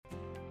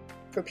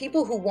For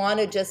people who want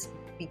to just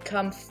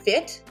become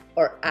fit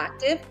or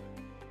active,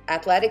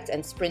 athletics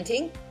and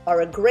sprinting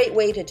are a great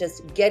way to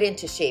just get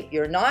into shape.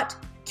 You're not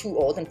too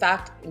old. In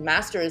fact,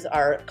 Masters,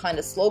 our kind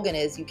of slogan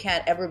is you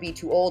can't ever be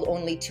too old,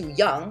 only too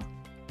young.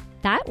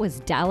 That was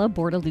Dalla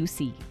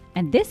Bortolussi,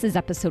 and this is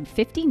episode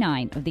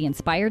 59 of the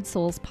Inspired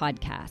Souls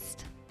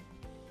podcast.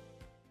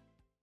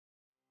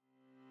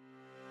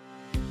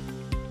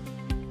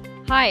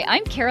 Hi,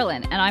 I'm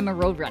Carolyn, and I'm a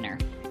road runner.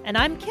 And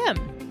I'm Kim,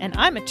 and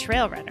I'm a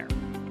trail runner.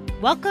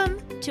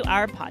 Welcome to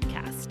our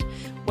podcast,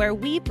 where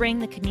we bring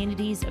the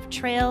communities of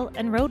trail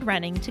and road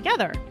running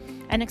together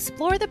and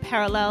explore the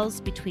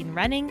parallels between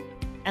running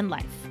and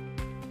life.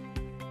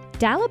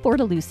 Dalla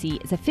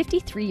Bortolussi is a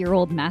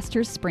 53-year-old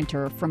Masters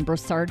sprinter from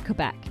Brossard,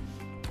 Quebec.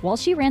 While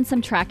she ran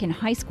some track in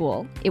high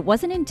school, it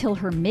wasn't until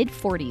her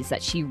mid-40s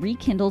that she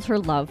rekindled her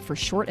love for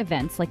short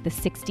events like the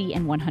 60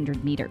 and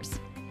 100 meters.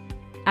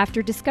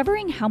 After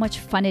discovering how much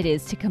fun it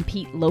is to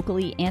compete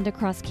locally and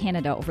across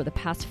Canada over the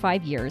past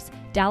 5 years,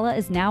 Dalla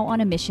is now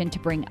on a mission to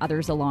bring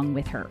others along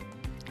with her.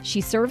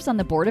 She serves on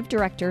the board of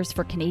directors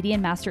for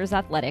Canadian Masters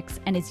Athletics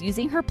and is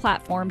using her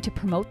platform to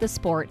promote the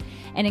sport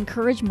and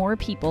encourage more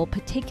people,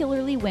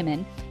 particularly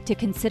women, to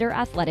consider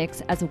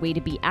athletics as a way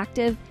to be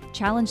active,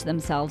 challenge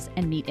themselves,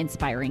 and meet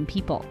inspiring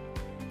people.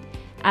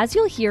 As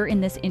you'll hear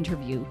in this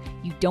interview,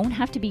 you don't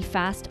have to be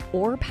fast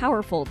or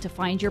powerful to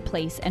find your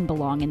place and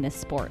belong in this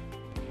sport.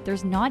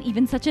 There's not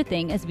even such a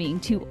thing as being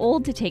too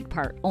old to take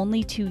part,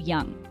 only too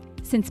young,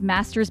 since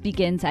Masters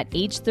begins at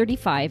age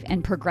 35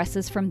 and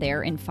progresses from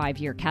there in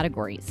 5-year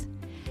categories.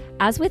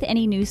 As with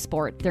any new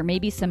sport, there may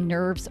be some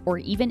nerves or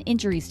even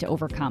injuries to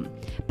overcome,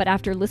 but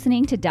after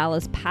listening to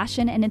Dalla's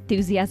passion and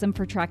enthusiasm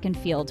for track and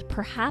field,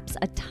 perhaps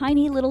a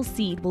tiny little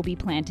seed will be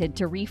planted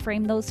to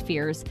reframe those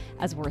fears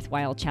as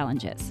worthwhile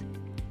challenges.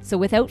 So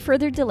without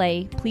further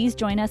delay, please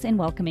join us in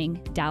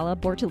welcoming Dalla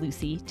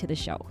Bortolussi to the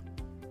show.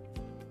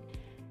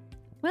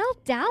 Well,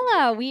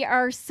 Dalla, we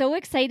are so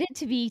excited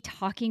to be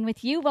talking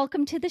with you.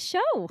 Welcome to the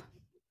show.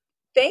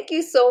 Thank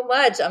you so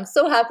much. I'm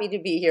so happy to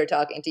be here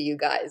talking to you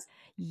guys.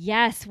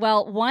 Yes.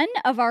 Well, one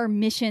of our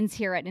missions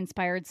here at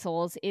Inspired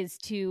Souls is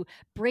to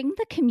bring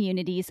the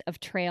communities of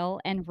trail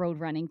and road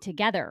running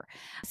together.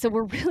 So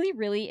we're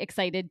really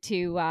excited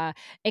to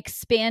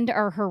expand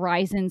our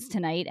horizons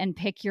tonight and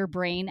pick your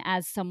brain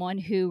as someone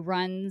who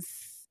runs,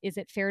 is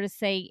it fair to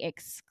say,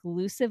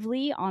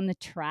 exclusively on the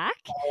track,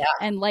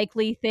 and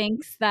likely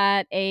thinks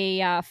that a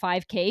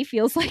 5K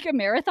feels like a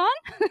marathon?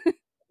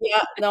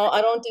 Yeah, no,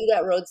 I don't do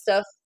that road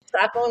stuff.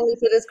 Track only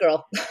for this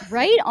girl.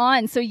 Right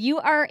on. So you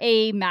are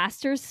a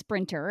Masters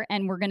sprinter,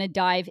 and we're going to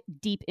dive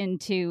deep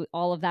into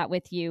all of that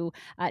with you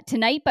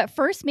tonight. But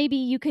first, maybe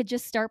you could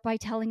just start by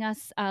telling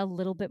us a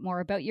little bit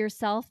more about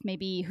yourself,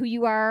 maybe who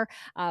you are,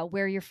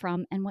 where you're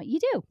from, and what you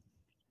do.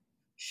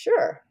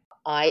 Sure.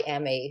 I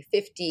am a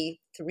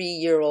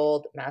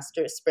 53-year-old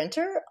master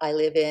sprinter. I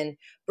live in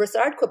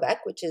Brossard, Quebec,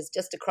 which is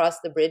just across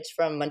the bridge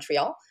from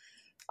Montreal.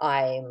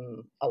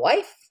 I'm a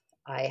wife.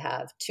 I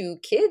have 2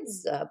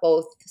 kids,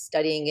 both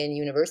studying in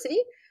university.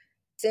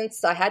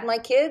 Since I had my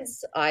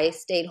kids, I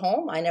stayed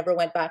home. I never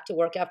went back to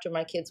work after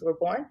my kids were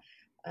born.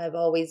 I've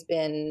always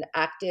been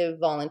active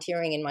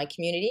volunteering in my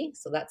community,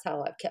 so that's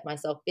how I've kept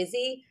myself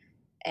busy.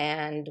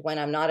 And when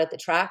I'm not at the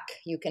track,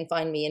 you can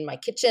find me in my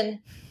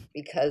kitchen,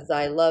 because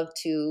I love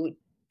to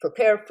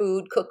prepare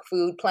food, cook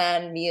food,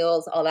 plan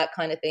meals, all that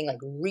kind of thing, like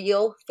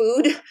real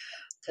food,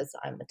 because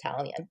I'm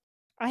Italian.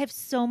 I have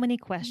so many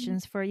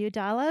questions for you,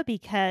 Dalla,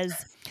 because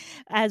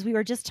as we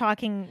were just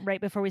talking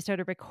right before we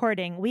started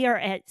recording, we are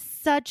at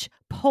such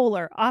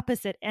polar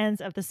opposite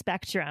ends of the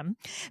spectrum.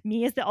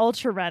 Me as the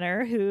ultra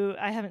runner who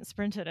I haven't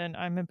sprinted in,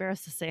 I'm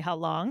embarrassed to say how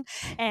long,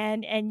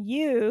 and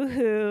you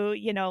who,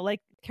 you know,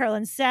 like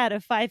Carolyn said, a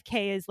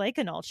 5K is like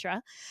an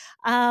ultra.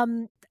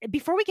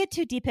 Before we get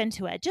too deep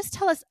into it, just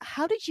tell us,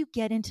 how did you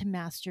get into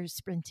Masters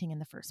sprinting in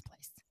the first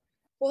place?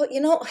 Well,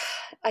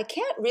 I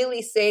can't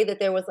really say that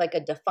there was like a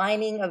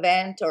defining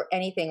event or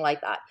anything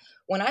like that.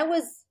 When I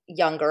was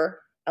younger,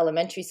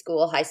 elementary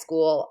school, high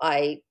school,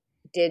 I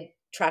did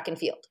track and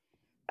field.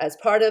 As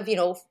part of,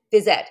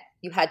 phys ed,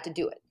 you had to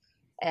do it.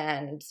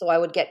 And so I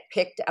would get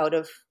picked out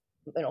of,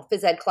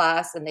 phys ed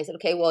class, and they said,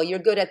 okay, well, you're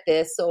good at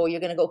this, so you're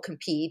going to go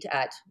compete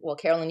at, well,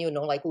 Carolyn,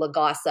 like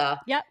LAGASA.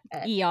 Yep,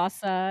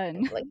 EASA.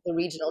 And like the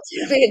regional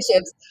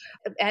championships.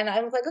 And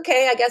I was like,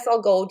 okay, I guess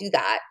I'll go do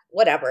that,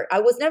 whatever. I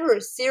was never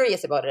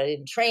serious about it. I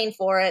didn't train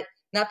for it,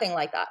 nothing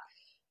like that.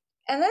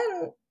 And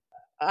then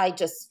I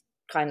just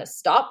kind of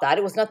stopped that.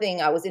 It was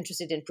nothing I was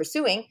interested in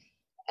pursuing.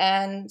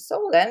 And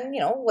so then,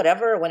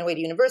 whatever, I went away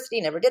to university,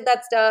 never did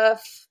that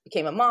stuff,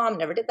 became a mom,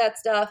 never did that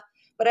stuff.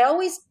 But I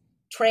always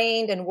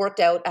trained and worked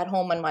out at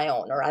home on my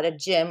own or at a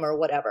gym or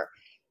whatever.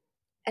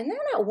 And then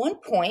at one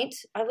point,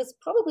 I was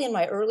probably in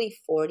my early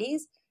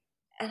 40s,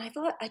 and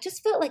I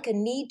just felt like a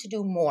need to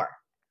do more.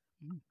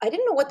 I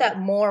didn't know what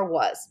that more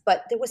was,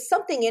 but there was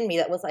something in me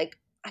that was like,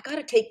 I got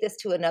to take this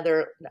to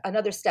another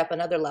step,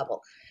 another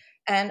level.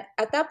 And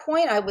at that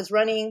point, I was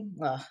running,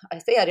 I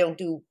say I don't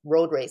do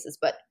road races,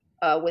 but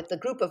with a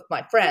group of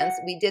my friends,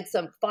 we did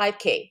some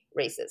 5K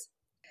races.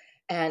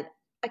 And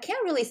I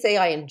can't really say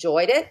I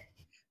enjoyed it,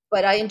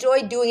 but I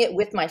enjoyed doing it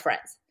with my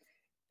friends.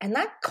 And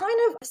that kind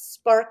of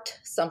sparked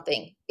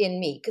something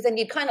in me, because then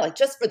you'd kind of like,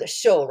 just for the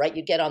show, right?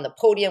 You'd get on the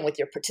podium with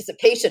your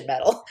participation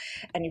medal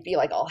and you'd be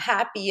like all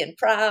happy and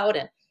proud.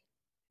 And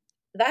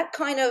that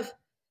kind of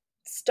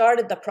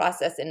started the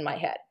process in my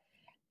head.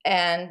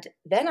 And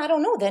then I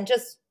don't know,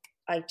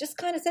 I just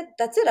kind of said,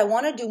 that's it. I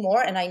want to do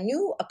more. And I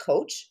knew a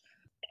coach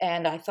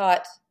and I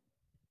thought,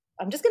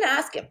 I'm just going to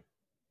ask him.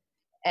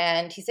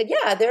 And he said,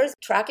 yeah, there's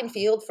track and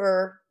field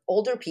for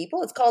older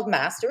people. It's called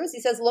Masters. He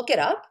says, look it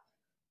up.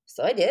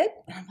 So I did.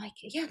 And I'm like,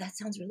 yeah, that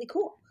sounds really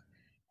cool.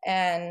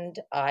 And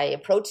I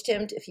approached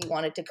him if he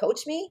wanted to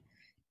coach me.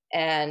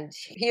 And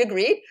he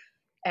agreed.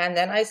 And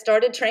then I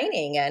started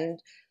training.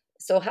 And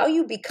so how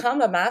you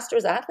become a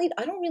Masters athlete,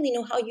 I don't really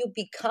know how you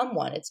become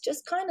one. It's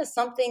just kind of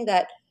something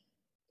that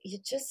you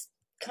just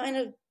kind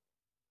of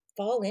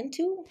fall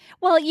into.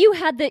 Well, you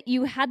had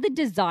the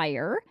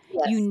desire.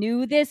 Yes. You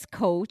knew this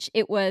coach.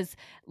 It was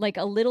like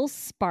a little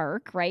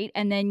spark, right?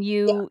 And then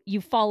you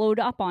followed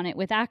up on it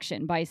with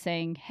action by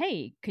saying,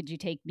 "Hey, could you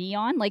take me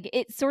on?" Like,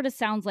 it sort of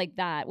sounds like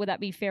that. Would that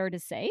be fair to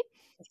say?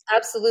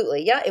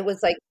 Absolutely. Yeah, it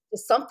was like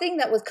something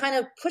that was kind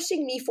of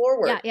pushing me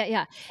forward.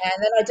 Yeah. And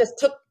then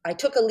I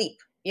took a leap,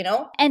 you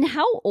know? And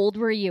how old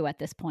were you at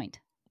this point?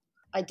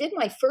 I did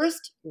my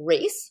first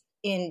race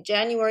in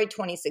January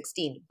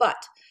 2016, but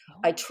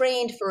I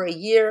trained for a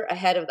year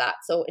ahead of that.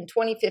 So in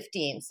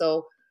 2015,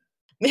 so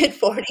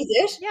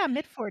mid-40s-ish. Yeah,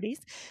 mid-40s.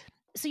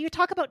 So you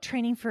talk about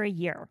training for a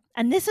year.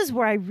 And this is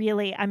where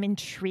I'm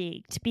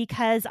intrigued,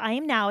 because I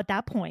am now at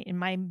that point in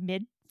my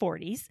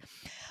mid-40s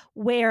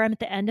where I'm at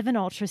the end of an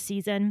ultra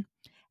season.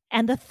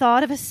 And the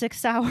thought of a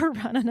 6-hour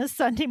run on a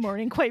Sunday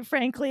morning, quite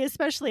frankly,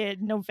 especially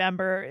in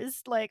November,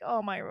 is like,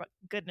 oh my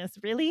goodness,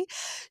 really?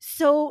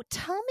 So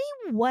tell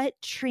me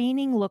what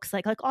training looks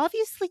like. Like,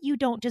 obviously, you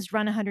don't just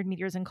run 100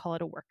 meters and call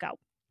it a workout.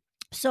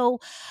 So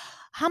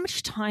how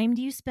much time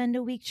do you spend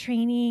a week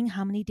training?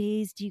 How many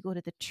days do you go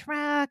to the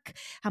track?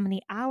 How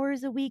many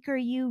hours a week are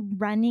you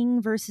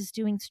running versus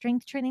doing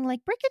strength training?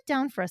 Like, break it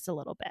down for us a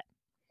little bit.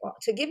 Well,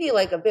 to give you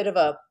like a bit of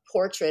a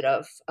portrait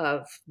of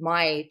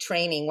my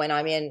training when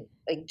I'm in,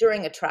 like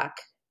during a track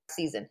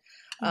season,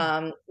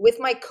 with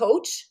my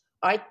coach,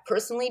 I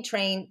personally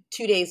train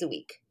 2 days a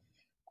week.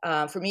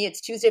 For me, it's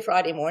Tuesday,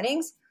 Friday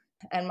mornings,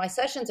 and my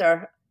sessions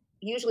are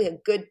usually a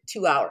good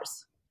 2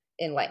 hours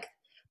in length.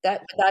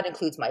 That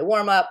includes my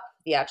warm up,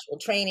 the actual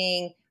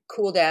training,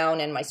 cool down,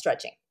 and my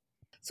stretching.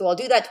 So I'll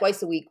do that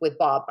twice a week with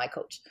Bob, my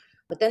coach.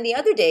 But then the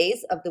other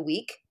days of the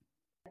week,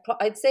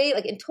 I'd say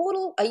like in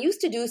total, I used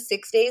to do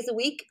 6 days a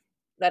week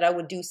that I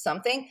would do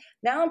something.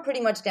 Now I'm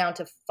pretty much down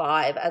to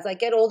 5. As I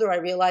get older, I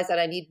realize that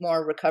I need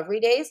more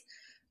recovery days.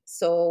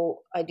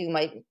 So I do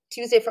my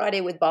Tuesday, Friday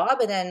with Bob,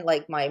 and then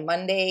like my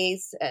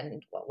Mondays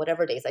and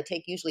whatever days I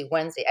take, usually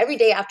Wednesday. Every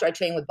day after I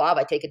train with Bob,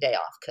 I take a day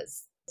off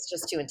because it's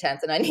just too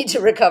intense and I need to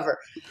recover.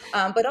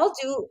 But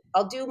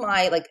I'll do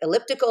my like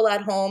elliptical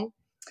at home.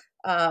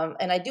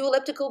 And I do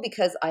elliptical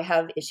because I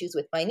have issues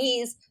with my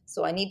knees.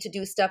 So I need to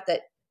do stuff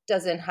that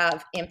doesn't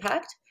have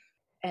impact.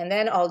 And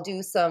then I'll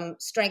do some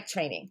strength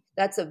training.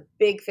 That's a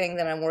big thing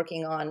that I'm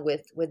working on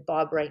with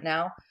Bob right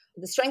now.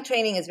 The strength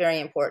training is very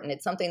important.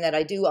 It's something that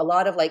I do a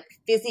lot of like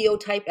physio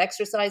type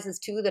exercises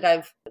too that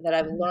I've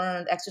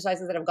learned,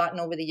 exercises that I've gotten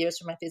over the years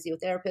from my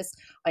physiotherapist.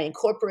 I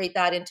incorporate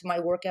that into my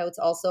workouts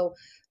also,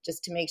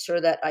 just to make sure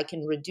that I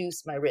can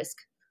reduce my risk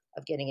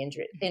of getting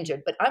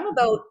injured. But I'm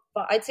about,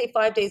 I'd say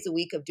 5 days a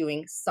week of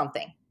doing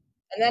something.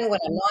 And then when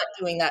I'm not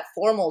doing that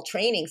formal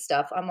training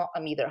stuff,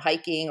 I'm either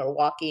hiking or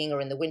walking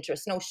or in the winter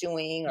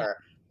snowshoeing or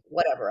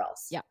whatever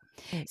else. Yeah.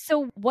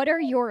 So what are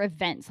your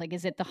events? Like,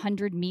 is it the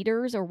 100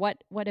 meters or what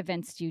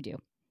events do you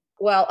do?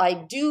 Well, I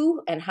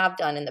do and have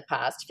done in the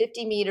past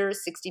 50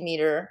 meters, 60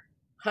 meter,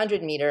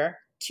 100 meter,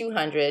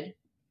 200,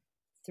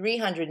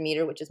 300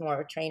 meter, which is more of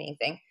a training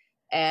thing,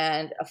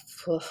 and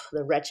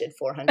the wretched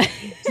 400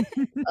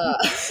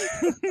 meters.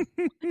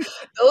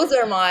 Those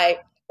are my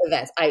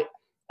events. I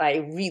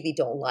really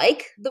don't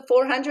like the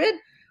 400.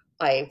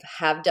 I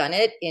have done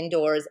it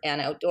indoors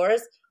and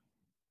outdoors.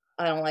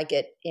 I don't like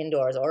it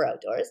indoors or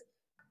outdoors.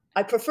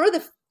 I prefer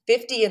the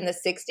 50 and the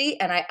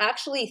 60, and I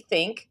actually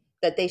think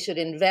that they should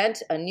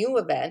invent a new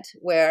event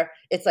where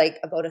it's like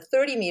about a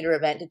 30-meter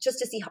event just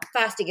to see how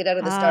fast you get out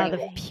of the starting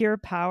line. Pure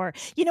power.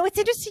 You know, it's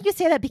interesting you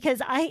say that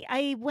because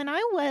I when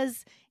I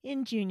was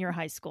in junior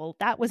high school,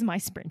 that was my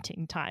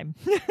sprinting time.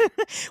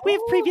 We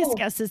have previous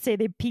guests that say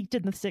they peaked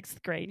in the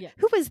 6th grade. Yeah.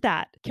 Who was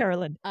that,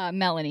 Carolyn?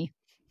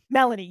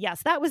 Melanie,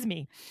 yes, that was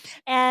me.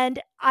 And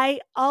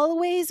I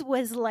always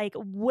was like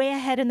way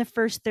ahead in the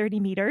first 30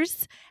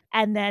 meters,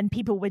 and then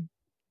people would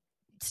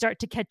start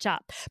to catch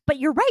up. But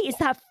you're right. It's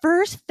that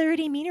first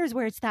 30 meters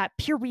where it's that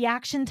pure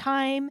reaction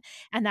time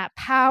and that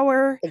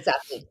power.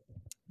 Exactly.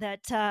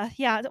 that,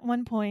 at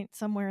one point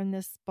somewhere in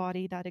this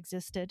body that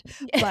existed.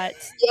 But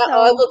yeah,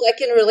 look, I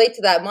can relate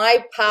to that.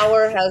 My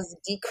power has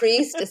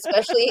decreased,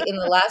 especially in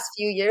the last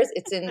few years.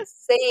 It's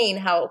insane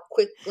how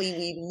quickly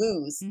we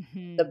lose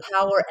the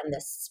power and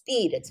the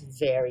speed. It's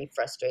very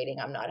frustrating.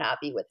 I'm not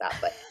happy with that,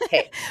 but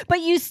hey.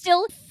 But you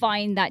still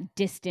find that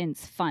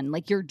distance fun.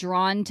 Like you're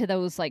drawn to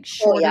those like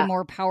shorter,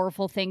 more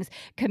powerful things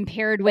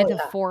compared with a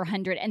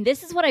 400. And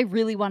this is what I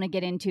really want to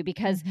get into,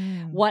 because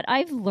what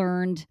I've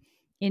learned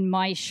in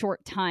my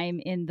short time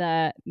in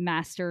the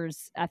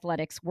masters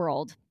athletics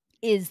world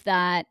is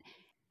that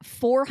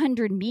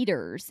 400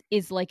 meters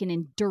is like an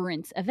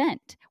endurance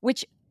event,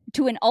 which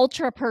to an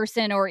ultra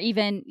person, or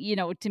even,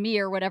 to me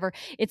or whatever,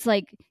 it's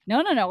like,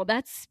 no,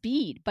 that's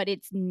speed, but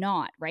it's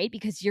not, right?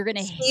 Because you're going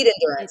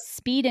to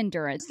speed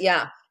endurance.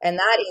 Yeah. And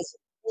that is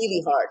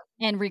really hard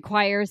and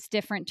requires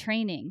different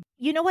training.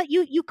 You know what?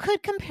 You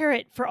could compare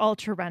it for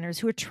ultra runners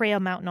who are trail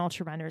mountain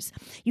ultra runners.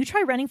 You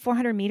try running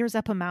 400 meters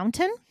up a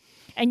mountain,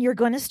 and you're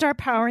going to start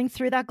powering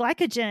through that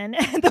glycogen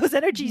and those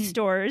energy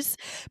stores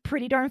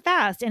pretty darn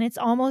fast. And it's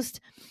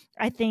almost,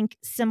 I think,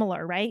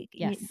 similar, right?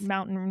 Yes.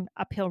 Mountain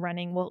uphill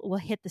running will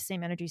hit the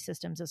same energy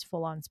systems as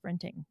full on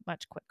sprinting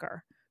much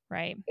quicker,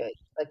 right? Good.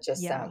 That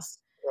just sounds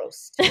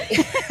gross. But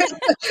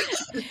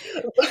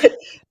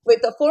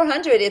with the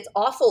 400, it's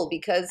awful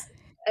because,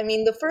 I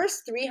mean, the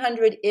first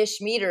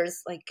 300-ish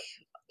meters, like,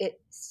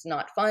 it's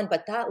not fun.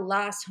 But that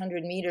last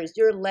 100 meters,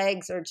 your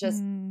legs are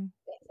just...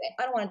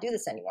 I don't want to do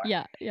this anymore.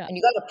 Yeah. And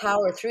you got to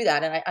power through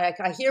that. And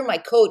I hear my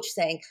coach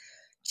saying,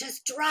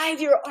 just drive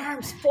your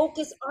arms,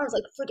 focus arms,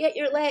 like forget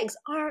your legs,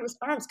 arms,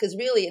 because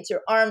really it's your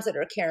arms that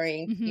are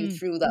carrying you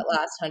through that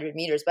last 100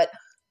 meters. But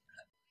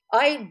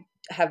I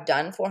have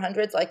done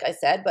 400s, like I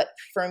said, but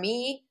for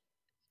me,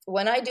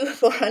 when I do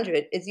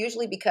 400, it's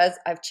usually because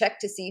I've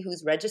checked to see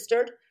who's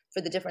registered for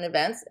the different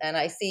events, and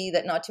I see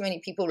that not too many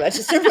people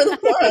register for the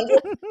 400.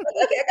 Okay,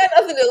 I got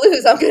nothing to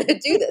lose. I'm going to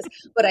do this.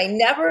 But I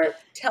never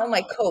tell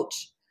my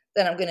coach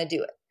that I'm going to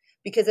do it.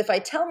 Because if I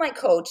tell my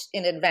coach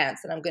in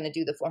advance that I'm going to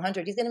do the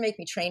 400, he's going to make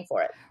me train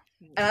for it.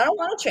 And I don't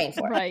want to train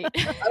for it. Right. I want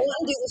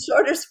to do the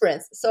shorter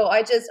sprints. So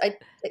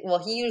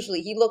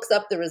he looks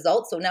up the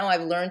results. So now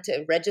I've learned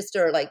to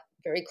register like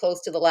very close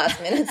to the last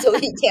minute so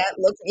he can't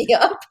look me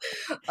up.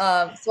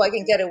 So I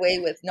can get away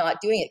with not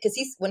doing it. Because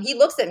when he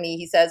looks at me,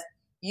 he says,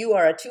 you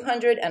are a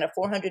 200 and a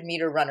 400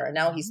 meter runner. And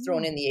now he's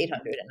thrown in the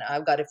 800. And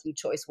I've got a few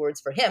choice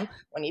words for him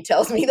when he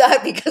tells me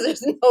that, because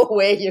there's no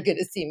way you're going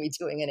to see me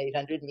doing an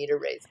 800 meter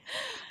race.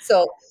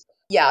 So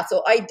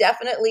I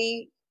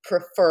definitely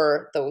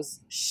prefer those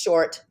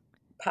short,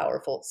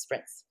 powerful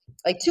sprints.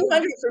 Like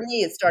 200 for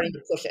me is starting to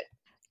push it,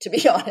 to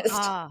be honest.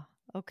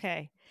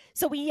 Okay.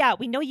 So we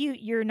know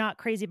you're not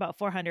crazy about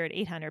 400,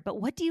 800, but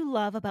what do you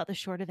love about the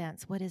short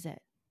events? What is it?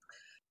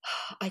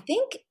 I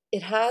think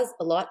it has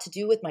a lot to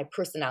do with my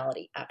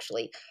personality,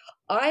 actually.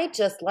 I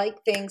just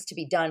like things to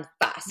be done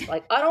fast.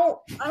 Like I don't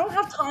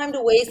have time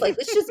to waste. Like,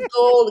 let's just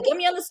go. Get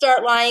me on the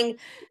start line.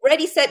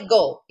 Ready, set,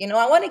 go.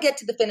 I want to get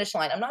to the finish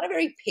line. I'm not a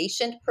very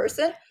patient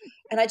person,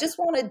 and I just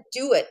want to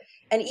do it.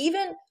 And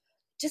even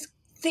just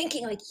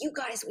thinking like you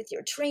guys with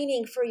your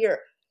training for your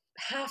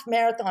half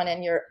marathon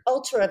and your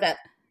ultra event.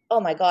 Oh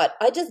my God,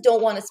 I just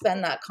don't want to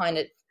spend that kind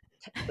of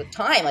the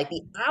time, like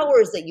the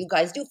hours that you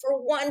guys do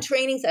for one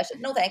training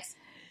session. No thanks.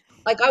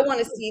 Like I want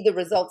to see the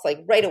results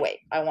like right away.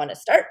 I want to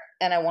start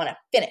and I want to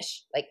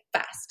finish like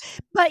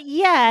fast. But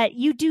yet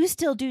you do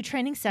still do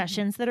training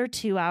sessions that are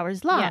 2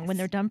 hours long when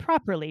they're done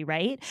properly,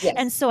 right? Yes.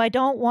 And so I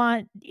don't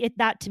want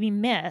that to be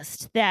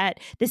missed, that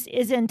this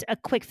isn't a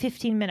quick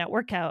 15-minute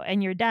workout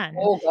and you're done.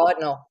 Oh God,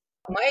 no.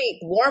 My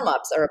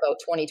warm-ups are about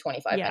 20,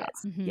 25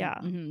 minutes.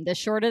 The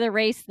shorter the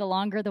race, the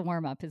longer the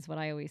warm-up is what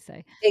I always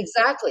say.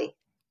 Exactly.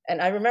 And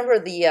I remember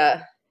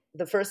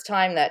the first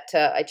time that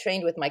I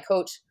trained with my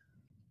coach,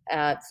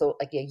 so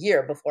like a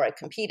year before I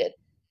competed.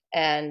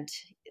 And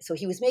so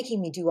he was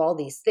making me do all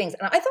these things.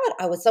 And I thought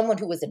I was someone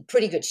who was in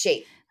pretty good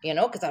shape,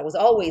 because I was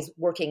always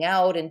working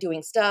out and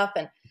doing stuff.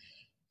 And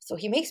so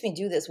he makes me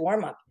do this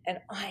warm-up and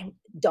I'm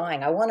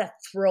dying. I want to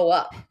throw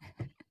up.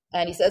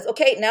 And he says,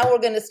 okay, now we're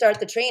going to start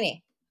the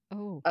training.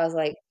 Oh. I was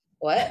like,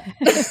 what?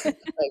 Like,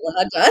 we're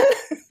not done?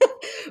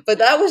 But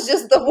that was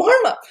just the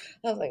warm-up.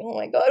 I was like, oh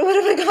my God, what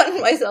have I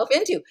gotten myself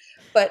into?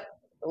 But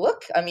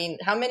look, I mean,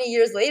 how many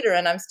years later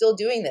and I'm still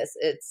doing this?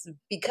 It's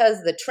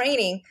because the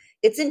training,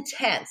 it's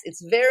intense.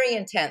 It's very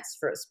intense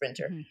for a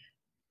sprinter.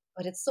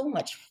 But it's so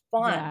much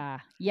fun.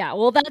 Yeah.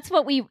 Well, that's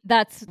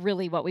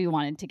really what we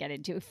wanted to get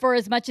into. For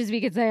as much as we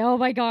could say, oh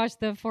my gosh,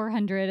 the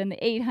 400 and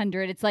the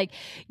 800, it's like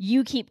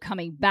you keep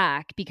coming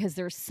back because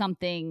there's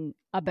something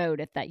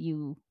about it that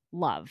you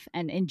love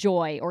and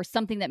enjoy, or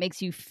something that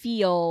makes you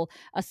feel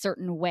a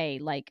certain way,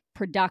 like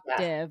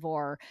productive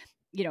or,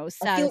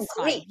 satisfied. I feel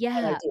great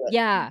when I do it.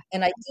 Yeah.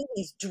 And I do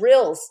these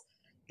drills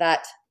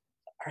that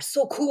are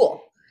so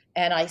cool.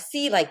 And I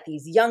see like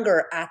these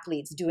younger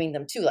athletes doing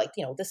them too, like,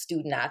 the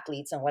student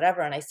athletes and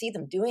whatever. And I see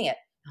them doing it.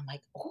 I'm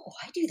like, oh,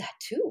 I do that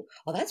too.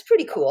 Oh, that's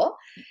pretty cool.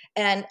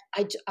 And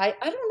I don't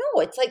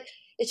know. It's like,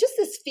 it's just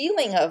this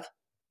feeling of,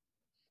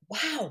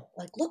 wow,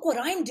 like, look what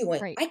I'm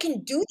doing. Right. I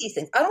can do these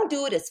things. I don't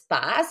do it as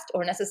fast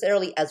or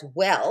necessarily as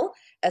well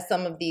as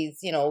some of these,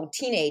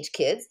 teenage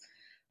kids,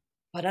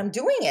 but I'm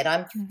doing it.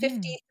 I'm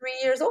 53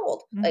 years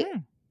old. Like,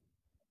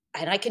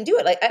 and I can do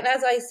it. Like, and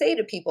as I say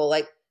to people,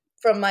 like,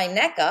 from my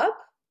neck up,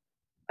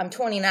 I'm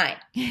 29.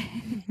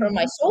 From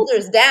my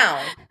shoulders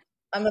down,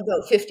 I'm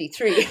about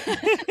 53. So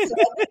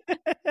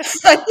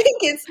I think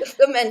it's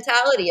the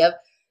mentality of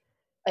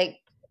like,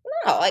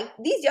 no, like,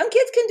 these young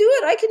kids can do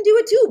it. I can do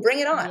it too. Bring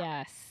it on.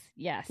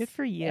 Yes. Good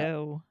for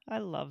you. Yeah. I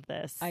love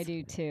this. I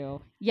do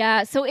too.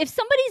 Yeah. So if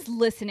somebody's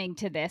listening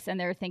to this and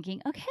they're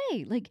thinking,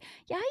 okay, like,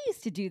 yeah, I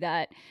used to do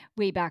that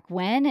way back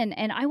when,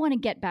 and I want to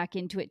get back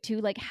into it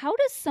too. Like, how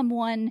does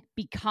someone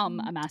become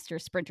a master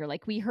sprinter?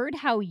 Like, we heard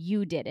how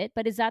you did it,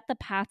 but is that the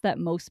path that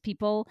most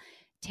people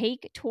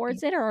take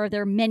towards it, or are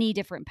there many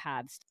different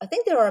paths? I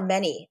think there are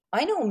many.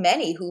 I know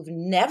many who've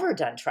never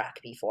done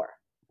track before.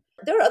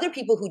 There are other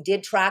people who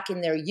did track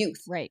in their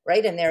youth,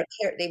 right? And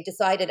they've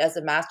decided as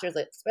a master's,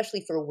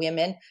 especially for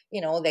women,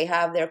 they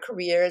have their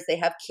careers, they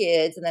have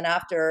kids, and then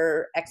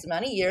after X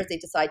amount of years, they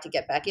decide to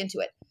get back into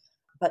it.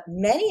 But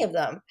many of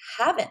them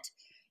haven't.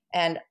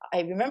 And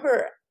I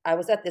remember I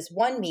was at this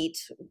one meet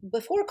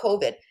before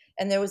COVID,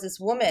 and there was this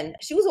woman.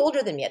 She was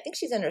older than me. I think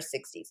she's in her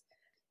 60s,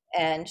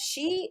 and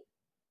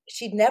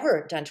she'd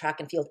never done track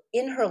and field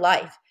in her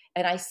life.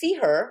 And I see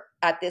her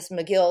at this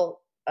McGill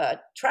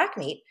track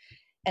meet.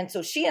 And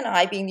so she and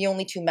I, being the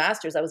only two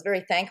masters, I was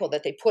very thankful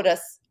that they put us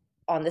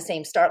on the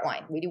same start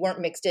line. We weren't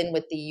mixed in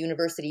with the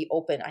university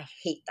open. I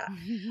hate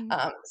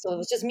that. So it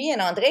was just me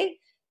and Andre,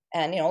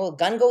 and, the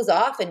gun goes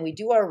off and we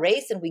do our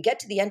race, and we get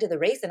to the end of the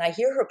race and I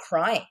hear her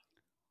crying.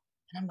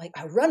 And I'm like,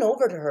 I run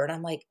over to her and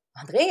I'm like,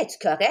 Andre, it's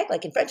correct?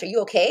 Like, in French, are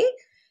you okay?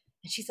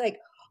 And she's like,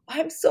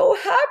 I'm so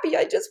happy.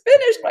 I just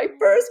finished my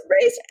first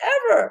race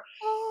ever.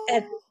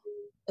 And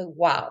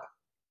wow.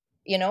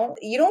 You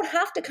don't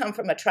have to come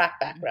from a track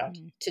background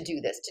to do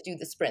this, to do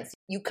the sprints.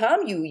 You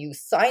come, you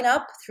sign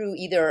up through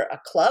either a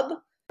club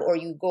or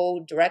you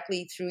go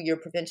directly through your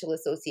provincial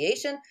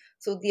association.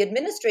 So the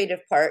administrative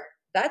part,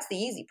 that's the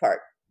easy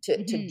part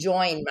to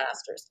join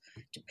masters,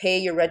 to pay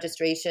your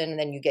registration, and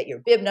then you get your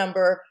bib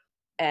number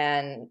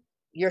and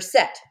you're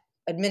set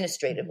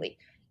administratively.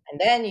 And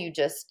then you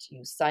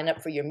sign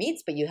up for your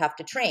meets, but you have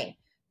to train.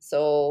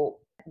 So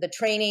the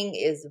training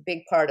is a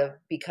big part of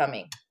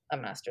becoming a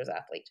master's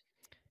athlete.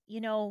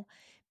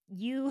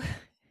 You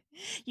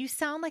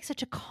sound like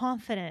such a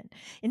confident,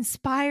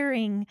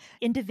 inspiring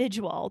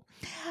individual.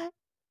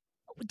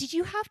 Did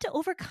you have to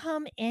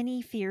overcome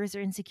any fears or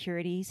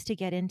insecurities to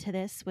get into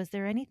this? Was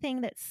there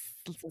anything that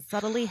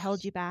subtly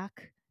held you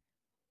back?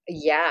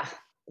 Yeah,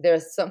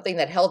 there's something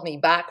that held me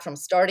back from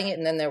starting it.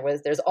 And then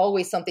there's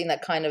always something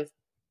that kind of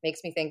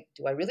makes me think,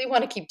 do I really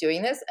want to keep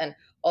doing this? And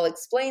I'll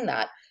explain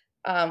that.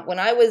 When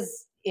I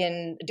was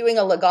doing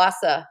a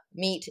Lagasa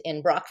meet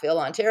in Brockville,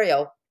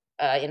 Ontario,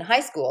 in high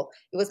school,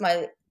 it was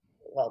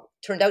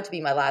turned out to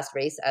be my last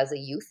race as a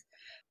youth,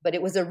 but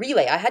it was a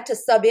relay. I had to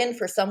sub in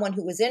for someone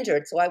who was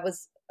injured. So I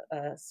was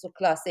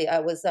surclassé.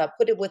 I was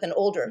put it with an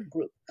older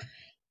group,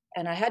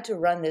 and I had to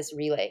run this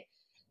relay.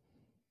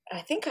 I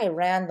think I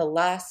ran the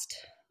last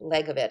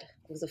leg of it.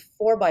 It was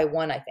a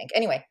 4x1, I think.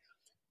 Anyway,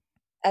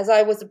 as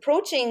I was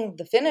approaching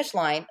the finish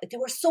line, there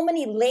were so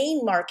many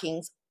lane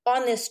markings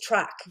on this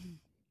track.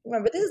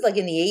 Remember, this is like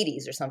in the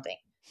 80s or something.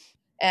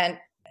 And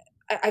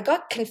I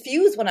got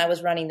confused when I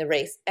was running the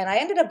race, and I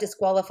ended up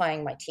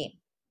disqualifying my team.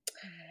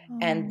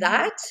 And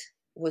that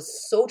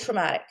was so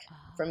traumatic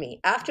for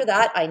me. After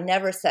that, I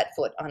never set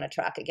foot on a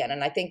track again.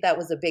 And I think that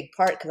was a big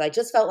part, because I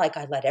just felt like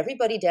I let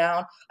everybody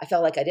down. I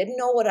felt like I didn't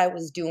know what I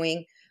was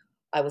doing.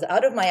 I was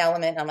out of my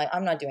element. I'm like,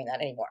 I'm not doing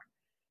that anymore.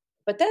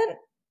 But then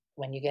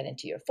when you get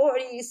into your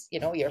 40s,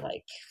 you're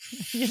like,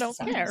 you don't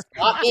care.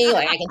 Stop me.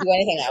 Like, I can do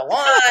anything I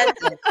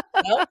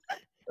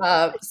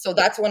want. So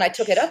that's when I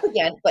took it up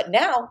again. But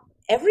now,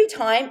 every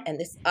time, and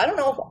this, I don't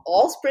know if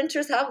all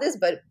sprinters have this,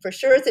 but for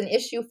sure it's an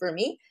issue for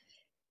me.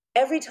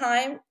 Every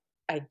time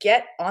I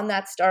get on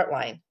that start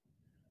line,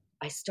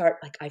 I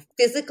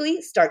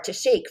physically start to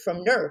shake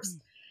from nerves.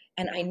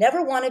 And I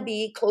never want to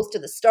be close to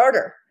the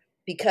starter,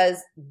 because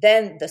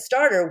then the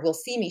starter will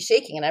see me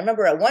shaking. And I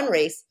remember at one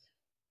race,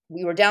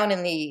 we were down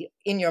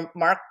in your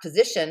marked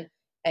position,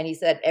 and he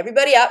said,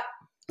 everybody up.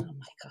 Oh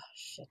my gosh,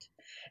 shit.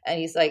 And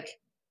he's like,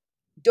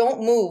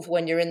 don't move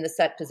when you're in the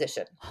set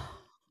position.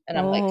 And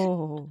I'm like,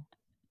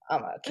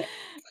 I'm okay.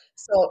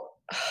 So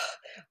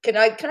can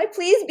I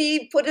please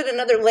be put in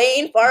another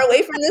lane far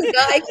away from this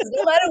guy? Because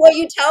no matter what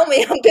you tell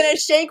me, I'm going to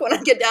shake when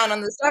I get down on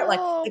the start line.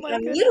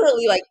 I'm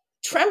literally like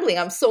trembling.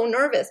 I'm so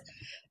nervous.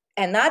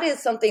 And that is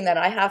something that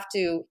I have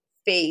to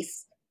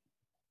face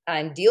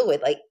and deal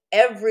with. Like,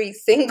 every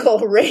single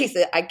race,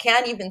 I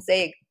can't even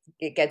say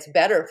it gets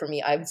better for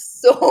me. I'm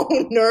so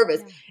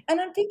nervous. And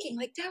I'm thinking,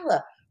 like,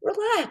 Della,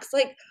 relax.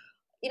 Like,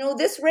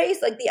 this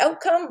race, like, the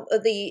outcome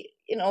of the,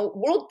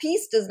 world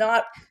peace does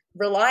not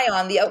rely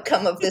on the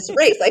outcome of this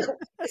race. Like,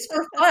 it's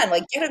for fun.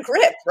 Like, get a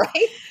grip,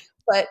 right?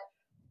 But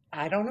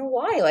I don't know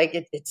why. Like,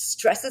 it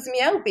stresses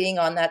me out being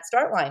on that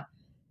start line.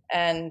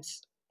 And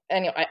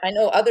anyway, I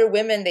know other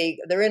women,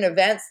 they're in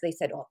events. They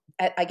said, oh,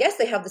 I guess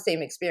they have the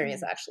same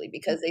experience actually,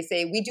 because they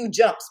say we do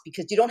jumps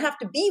because you don't have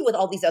to be with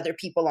all these other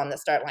people on the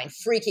start line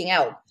freaking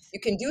out. You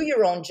can do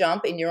your own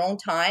jump in your own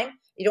time.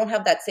 You don't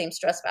have that same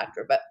stress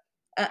factor. But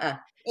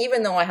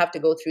even though I have to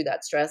go through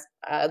that stress,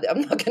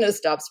 I'm not going to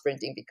stop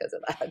sprinting because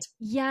of that.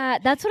 Yeah,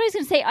 that's what I was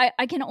going to say.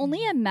 I can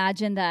only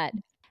imagine that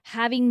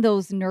having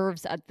those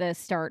nerves at the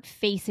start,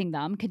 facing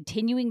them,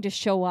 continuing to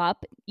show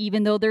up,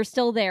 even though they're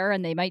still there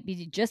and they might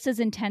be just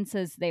as intense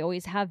as they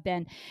always have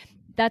been,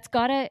 that's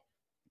got to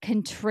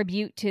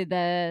contribute to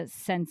the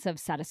sense of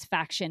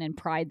satisfaction and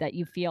pride that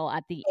you feel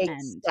at the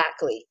end.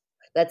 Exactly.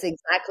 That's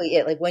exactly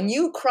it. Like when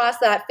you cross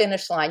that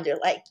finish line, you're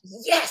like,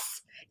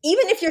 yes,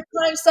 even if your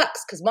time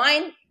sucks, because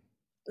mine,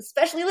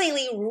 especially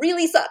lately,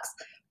 really sucks.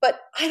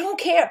 But I don't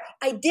care.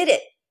 I did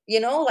it.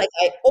 Like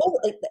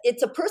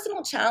it's a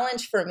personal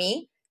challenge for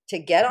me to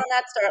get on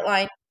that start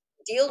line,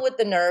 deal with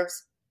the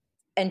nerves,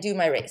 and do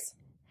my race.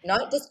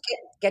 Not just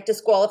get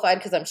disqualified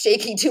because I'm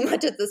shaking too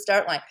much at the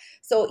start line.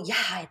 So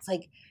yeah, it's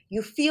like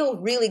you feel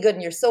really good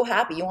and you're so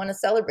happy. You want to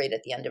celebrate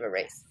at the end of a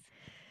race.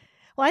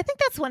 Well, I think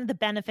that's one of the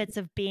benefits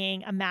of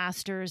being a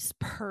Masters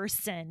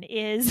person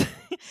is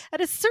at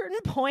a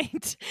certain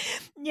point,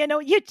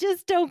 you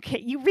just don't care.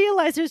 You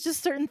realize there's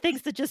just certain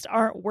things that just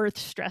aren't worth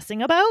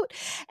stressing about.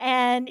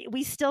 And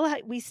we still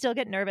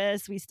get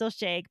nervous. We still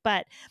shake.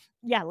 But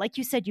yeah, like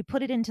you said, you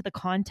put it into the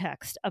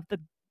context of the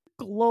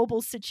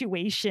global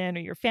situation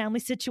or your family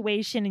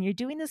situation, and you're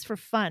doing this for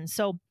fun.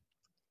 So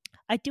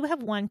I do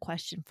have one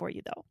question for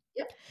you, though.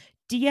 Yep.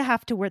 Do you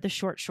have to wear the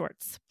short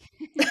shorts?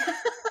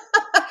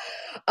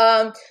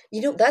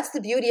 That's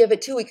the beauty of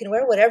it too. We can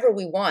wear whatever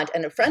we want.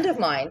 And a friend of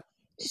mine,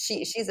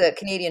 she's a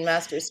Canadian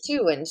Masters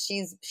too, and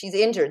she's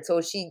injured.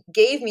 So she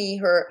gave me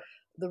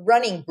the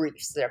running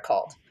briefs, they're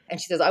called. And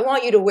she says, I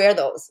want you to wear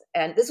those.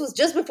 And this was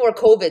just before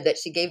COVID that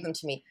she gave them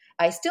to me.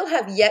 I still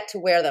have yet to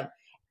wear them,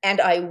 and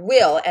I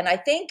will. And I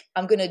think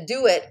I'm going to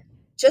do it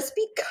just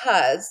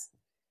because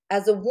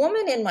as a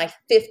woman in my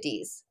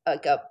 50s,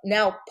 like a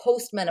now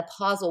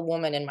postmenopausal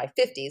woman in my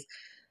 50s,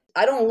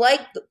 I don't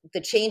like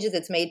the changes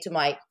it's made to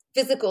my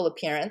physical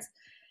appearance.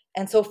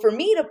 And so for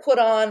me to put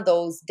on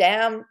those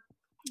damn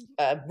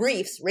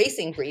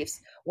racing briefs,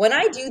 when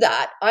I do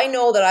that, I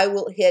know that I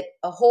will hit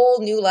a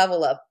whole new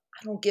level of,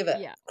 I don't give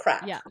a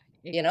crap,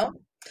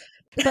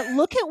 But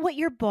look at what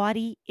your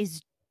body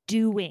is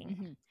doing.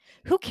 Mm-hmm.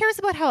 Who cares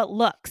about how it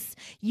looks?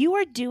 You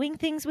are doing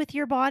things with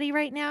your body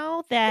right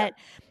now that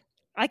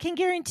I can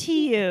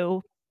guarantee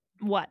you,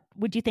 what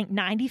would you think,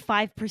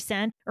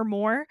 95% or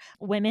more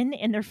women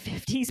in their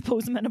 50s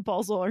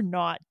postmenopausal are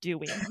not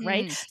doing,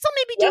 right? So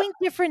maybe doing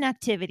different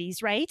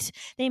activities, right?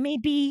 They may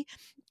be,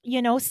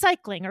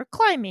 cycling or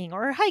climbing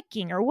or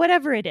hiking or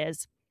whatever it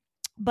is,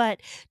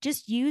 but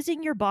just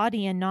using your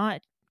body and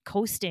not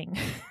coasting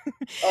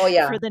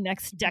for the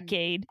next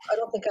decade. I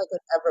don't think I could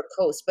ever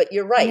coast, but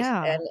you're right.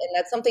 And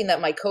that's something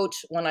that my coach,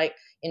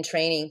 in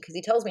training, because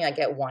he tells me I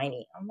get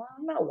whiny. I'm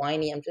not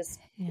whiny. I'm just,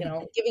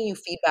 giving you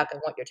feedback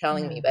on what you're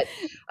telling me. But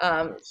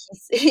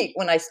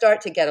when I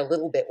start to get a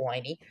little bit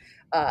whiny,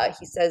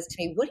 he says to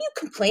me, what are you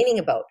complaining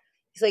about?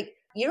 He's like,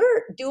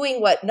 you're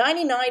doing what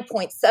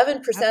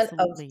 99.7%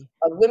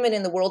 of women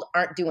in the world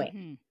aren't doing.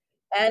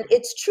 Mm-hmm. And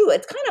it's true.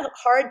 It's kind of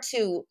hard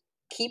to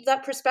keep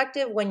that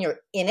perspective when you're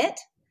in it.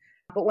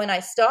 But when I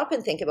stop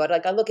and think about it,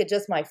 like I look at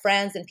just my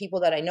friends and people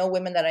that I know,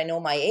 women that I know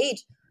my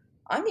age,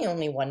 I'm the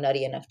only one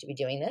nutty enough to be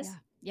doing this.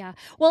 Yeah.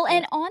 Well,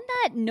 and on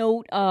that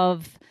note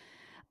of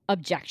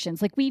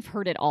objections, like we've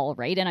heard it all,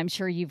 right? And I'm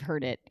sure you've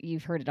heard it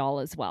all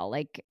as well.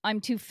 Like, I'm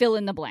too fill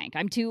in the blank.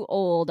 I'm too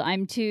old.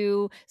 I'm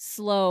too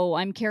slow.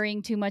 I'm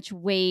carrying too much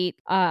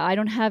weight. I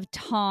don't have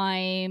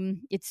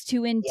time. It's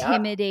too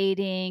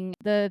intimidating.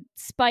 The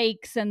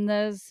spikes and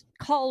the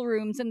call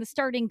rooms and the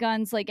starting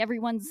guns, like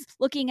everyone's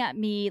looking at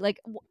me. Like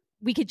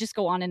we could just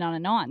go on and on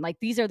and on.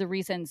 Like these are the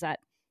reasons that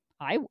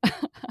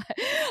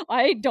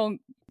I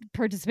don't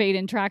participate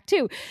in track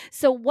too.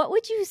 So what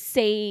would you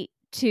say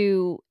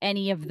to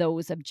any of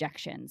those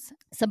objections?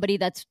 Somebody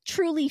that's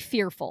truly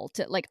fearful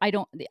to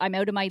I'm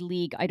out of my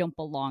league. I don't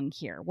belong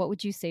here. What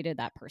would you say to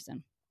that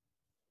person?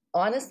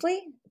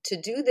 Honestly,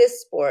 to do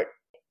this sport,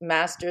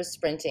 Masters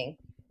sprinting,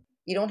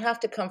 you don't have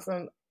to come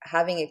from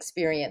having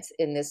experience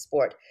in this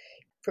sport.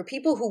 For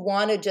people who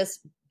want to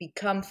just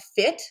become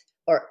fit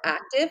or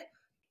active,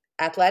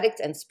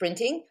 athletics and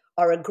sprinting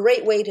are a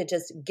great way to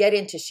just get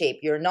into shape.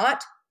 You're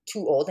not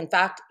too old. In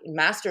fact,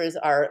 Masters,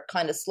 our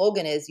kind of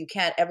slogan is you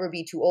can't ever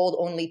be too old,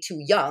 only too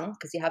young,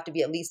 because you have to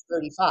be at least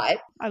 35.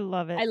 I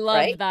love it. I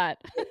love that.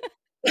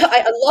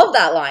 I love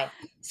that line.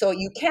 So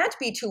you can't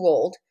be too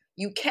old.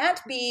 You can't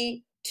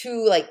be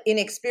too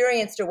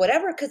inexperienced or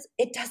whatever, because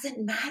it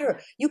doesn't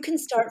matter. You can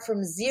start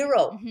from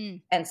zero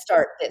and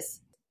start this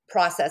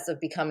process of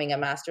becoming a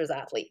Masters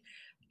athlete.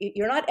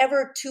 You're not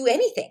ever too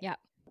anything. Yeah.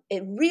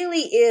 It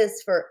really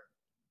is for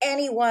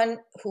anyone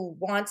who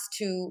wants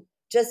to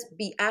just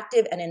be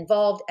active and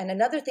involved. And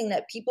another thing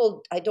that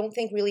people, I don't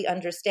think, really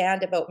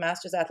understand about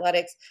Masters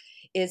athletics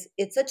is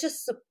it's such a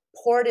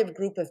supportive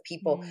group of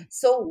people,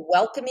 so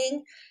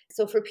welcoming.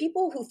 So for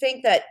people who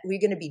think that we're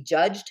going to be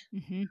judged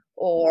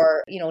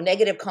or,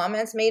 negative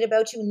comments made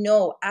about you,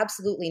 no,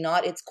 absolutely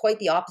not. It's quite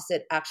the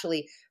opposite,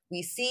 actually.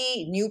 We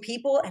see new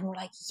people and we're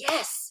like,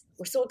 yes,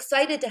 we're so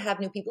excited to have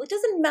new people. It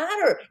doesn't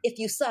matter if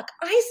you suck.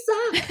 I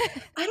suck.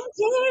 I don't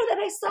care that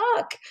I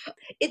suck.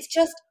 It's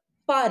just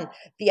fun.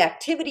 The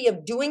activity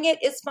of doing it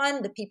is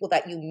fun. The people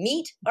that you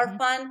meet are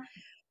fun.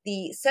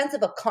 The sense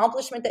of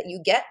accomplishment that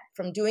you get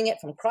from doing it,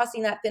 from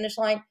crossing that finish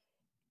line,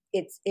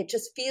 it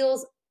just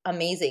feels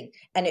amazing.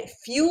 And it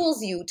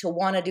fuels you to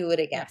want to do it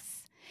again. Yes.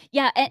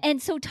 Yeah.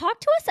 And so talk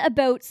to us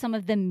about some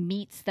of the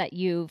meets that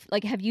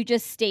have you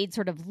just stayed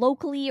sort of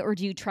locally, or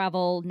do you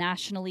travel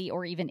nationally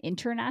or even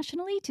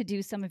internationally to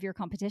do some of your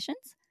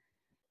competitions?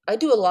 I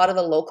do a lot of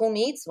the local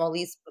meets, well, at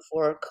least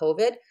before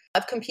COVID.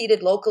 I've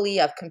competed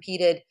locally. I've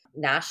competed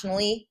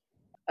nationally.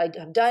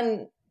 I've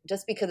done,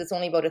 just because it's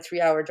only about a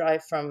 3-hour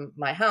drive from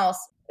my house,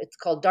 it's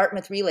called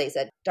Dartmouth Relays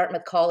at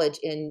Dartmouth College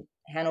in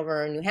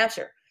Hanover, New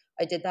Hampshire.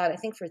 I did that, I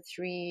think, for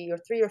 3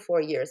 or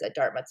 4 years at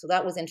Dartmouth. So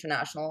that was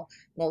international,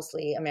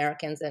 mostly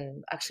Americans,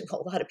 and actually a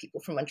lot of people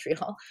from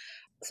Montreal.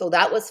 So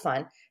that was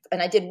fun.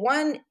 And I did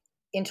one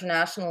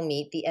international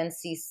meet, the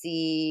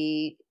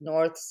NCC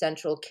North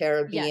Central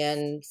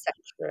Caribbean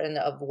section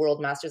of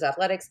World Masters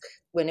Athletics,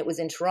 when it was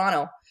in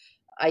Toronto.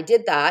 I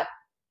did that,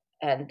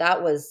 and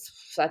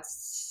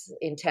that's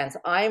intense.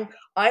 I'm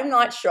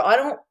not sure. I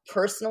don't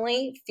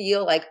personally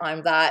feel like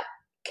I'm that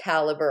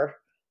caliber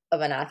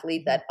of an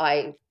athlete that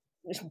I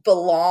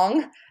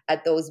belong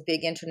at those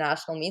big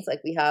international meets.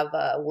 Like we have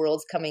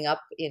Worlds coming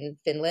up in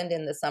Finland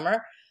in the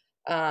summer.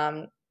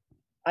 I'm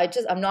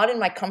not in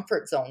my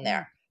comfort zone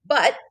there.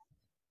 But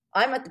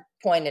I'm at the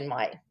point in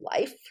my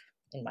life,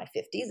 in my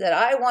 50s, that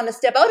I want to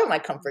step out of my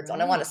comfort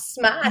zone. I want to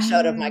smash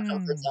out of my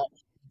comfort zone.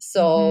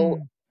 So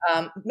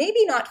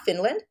maybe not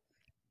Finland.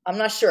 I'm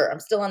not sure.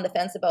 I'm still on the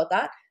fence about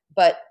that.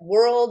 But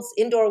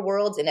indoor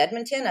worlds in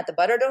Edmonton at the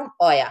Butterdome,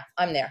 oh yeah,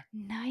 I'm there.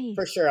 Nice.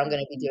 For sure, I'm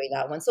going to be doing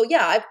that one. So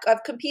yeah,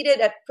 I've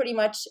competed at pretty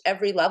much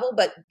every level,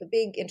 but the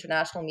big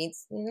international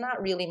meets, not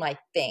really my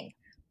thing.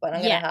 But I'm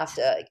going to have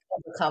to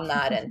overcome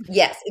that. And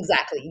yes,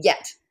 exactly,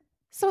 yet.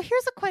 So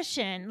here's a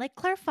question. Like,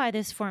 clarify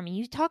this for me.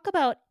 You talk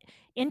about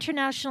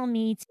international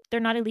meets. They're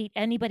not elite.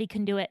 Anybody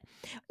can do it.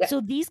 Yeah. So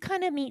these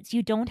kind of meets,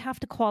 you don't have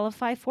to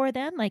qualify for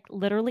them? Like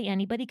literally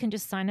anybody can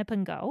just sign up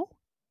and go?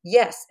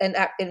 Yes. And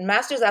in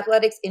Masters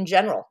Athletics in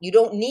general, you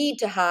don't need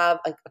to have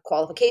a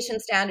qualification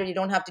standard. You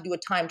don't have to do a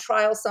time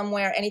trial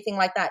somewhere, anything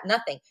like that.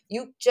 Nothing.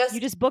 You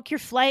just book your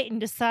flight and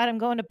decide, I'm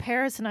going to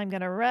Paris and I'm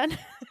going to run.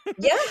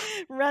 Yeah.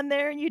 Run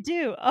there, and you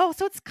do. Oh,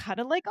 so it's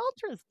kind of like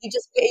ultras. You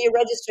just pay your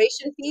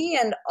registration fee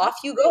and off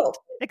you go.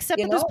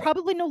 Except that there's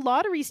probably no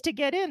lotteries to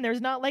get in.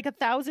 There's not like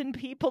 1,000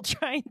 people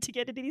trying to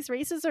get into these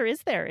races, or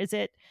is there?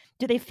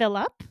 Do they fill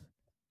up?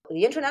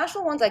 The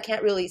international ones, I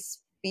can't really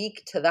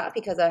speak to that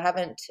because I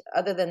haven't,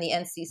 other than the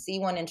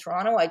NCC one in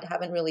Toronto, I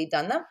haven't really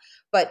done them.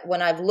 But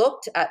when I've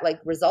looked at like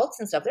results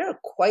and stuff, there are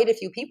quite a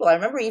few people. I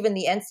remember even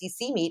the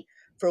NCC meet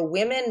for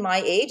women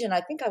my age, and I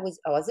think I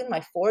was in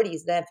my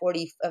 40s then.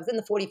 I was in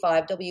the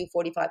 45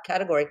 W45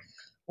 category.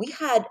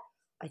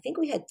 I think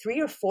we had 3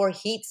 or 4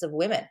 heats of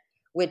women,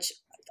 which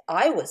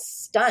I was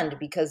stunned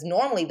because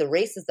normally the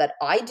races that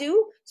I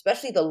do,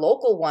 especially the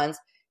local ones,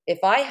 if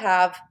I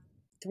have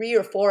 3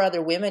 or 4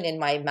 other women in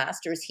my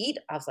master's heat,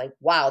 I was like,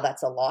 wow,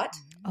 that's a lot.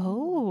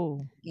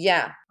 Oh.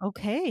 Yeah.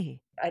 Okay.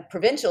 At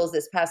provincials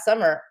this past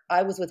summer,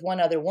 I was with one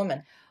other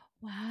woman.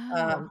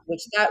 Wow.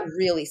 Which that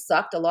really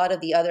sucked. A lot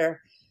of the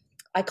other,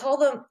 I call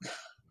them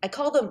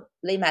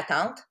les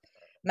matantes.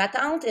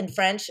 Matante in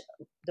French,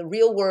 the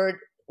real word,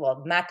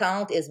 well,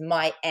 matante is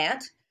my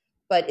aunt,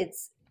 but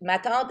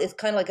matante is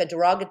kind of like a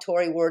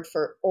derogatory word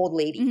for old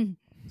lady. Mm.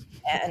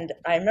 And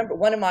I remember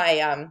one of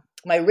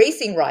my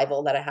racing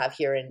rival that I have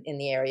here in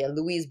the area,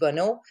 Louise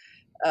Bonneau,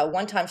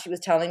 one time she was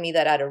telling me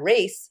that at a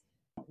race,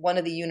 one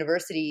of the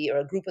university or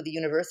a group of the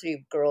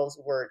university girls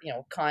were,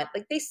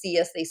 like they see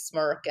us, they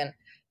smirk. And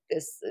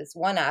this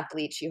one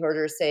athlete, she heard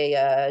her say,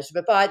 je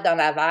veux pas être dans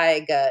la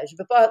vague, je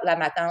veux pas la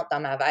matante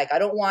dans ma vague. I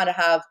don't want to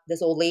have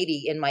this old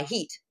lady in my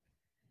heat.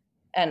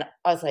 And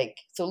I was like,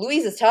 so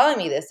Louise is telling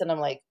me this. And I'm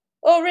like,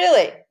 oh,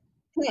 really?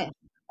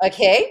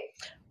 Okay.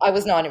 I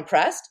was not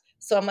impressed.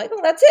 So I'm like, oh,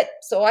 that's it.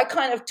 So I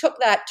kind of took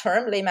that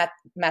term, les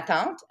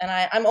matantes, and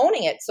I'm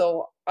owning it.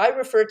 So I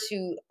refer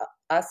to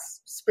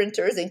us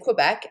sprinters in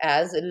Quebec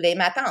as les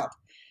matantes.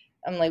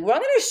 I'm like, well,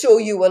 I'm going to show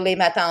you what les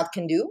matantes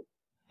can do.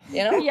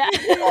 Yeah.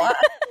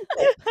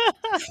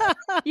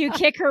 You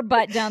kick her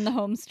butt down the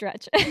home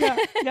stretch. Yeah.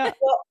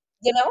 Well,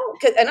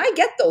 and I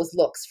get those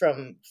looks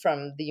from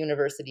the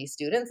university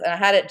students, and I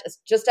had it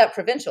just at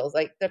provincials.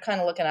 Like they're kind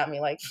of looking at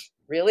me like,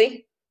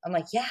 really? I'm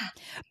like, yeah.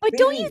 But really?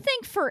 Don't you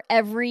think for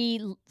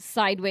every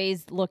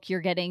sideways look you're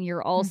getting,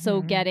 you're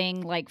also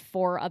getting like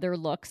 4 other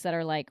looks that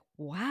are like,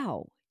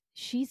 wow,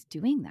 she's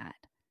doing that?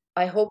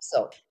 I hope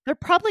so. They're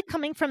probably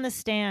coming from the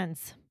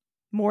stands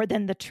more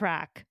than the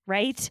track,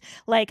 right?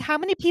 Like how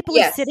many people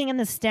are sitting in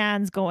the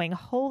stands going,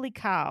 holy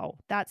cow,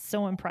 that's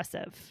so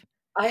impressive.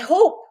 I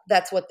hope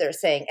that's what they're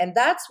saying. And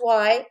that's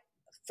why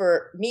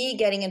for me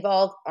getting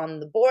involved on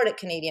the board at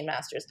Canadian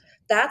Masters,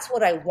 that's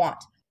what I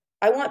want.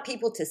 I want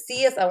people to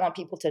see us. I want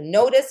people to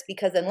notice,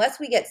 because unless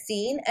we get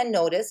seen and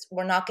noticed,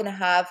 we're not going to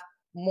have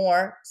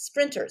more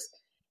sprinters.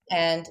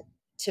 And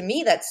to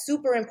me, that's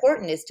super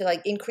important, is to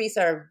like increase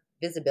our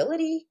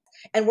visibility.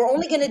 And we're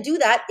only going to do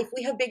that if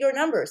we have bigger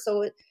numbers.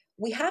 So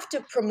we have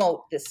to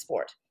promote this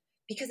sport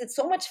because it's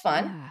so much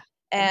fun. Yeah.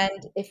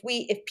 And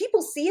if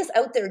people see us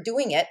out there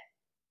doing it,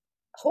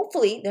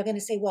 hopefully they're going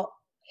to say, well,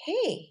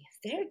 hey,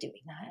 if they're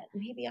doing that,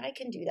 maybe I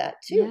can do that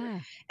too. Yeah.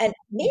 And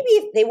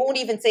maybe they won't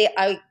even say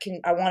I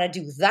want to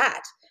do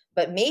that,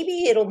 but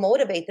maybe it'll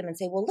motivate them and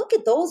say, well, look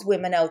at those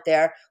women out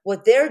there,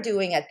 what they're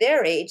doing at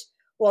their age.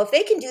 Well, if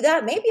they can do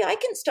that, maybe I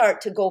can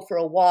start to go for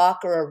a walk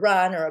or a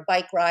run or a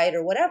bike ride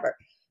or whatever.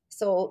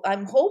 So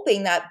I'm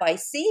hoping that by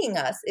seeing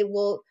us, it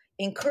will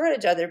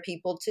encourage other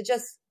people to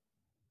just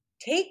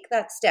take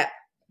that step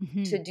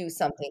to do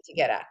something to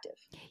get active.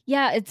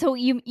 Yeah. So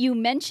you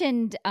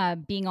mentioned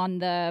being on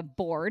the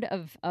board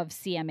of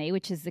CMA,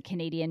 which is the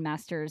Canadian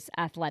Masters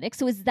Athletics.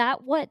 So is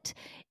that what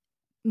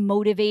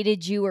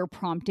motivated you or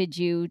prompted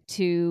you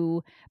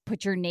to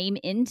put your name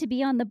in to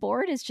be on the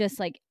board? Is just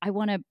like, I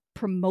want to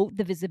promote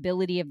the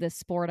visibility of this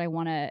sport. I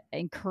want to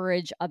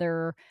encourage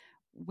other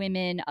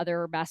women,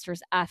 other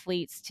Masters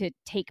athletes to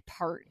take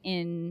part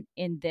in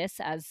this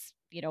as,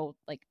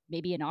 like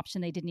maybe an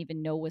option they didn't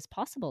even know was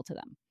possible to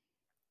them.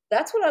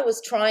 That's what I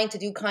was trying to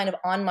do kind of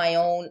on my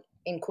own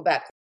in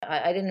Quebec.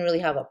 I didn't really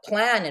have a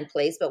plan in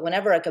place, but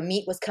whenever like a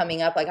meet was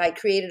coming up, like I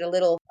created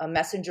a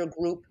messenger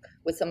group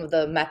with some of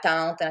the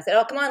matantes, and I said,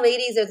 oh, come on,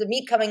 ladies, there's a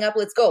meet coming up.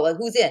 Let's go. Like,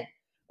 who's in?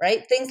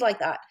 Right? Things like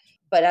that.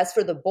 But as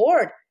for the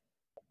board,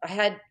 I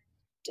had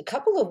a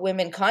couple of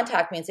women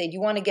contact me and say, do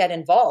you want to get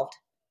involved?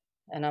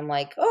 And I'm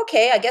like,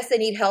 okay, I guess they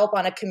need help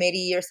on a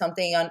committee or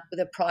something with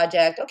a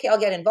project. Okay, I'll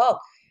get involved.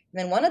 And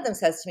then one of them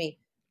says to me,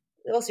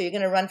 oh, so you're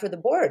going to run for the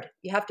board.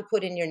 You have to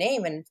put in your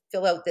name and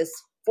fill out this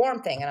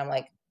form thing. And I'm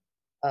like,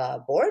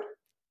 board?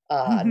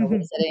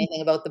 Nobody said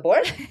anything about the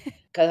board?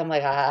 Because I'm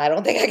like, I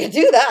don't think I can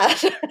do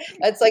that.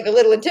 That's like a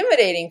little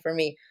intimidating for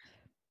me.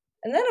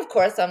 And then, of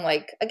course, I'm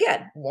like,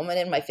 again, woman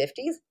in my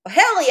 50s.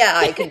 Hell yeah,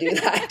 I can do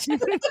that.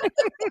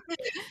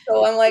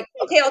 So I'm like,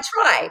 okay, I'll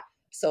try.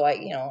 So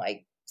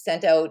I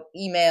sent out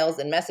emails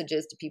and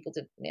messages to people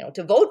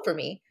to vote for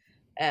me.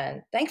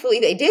 And thankfully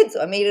they did.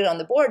 So I made it on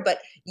the board. But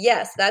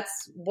yes,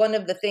 that's one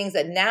of the things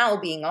that now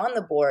being on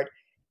the board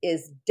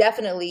is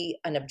definitely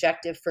an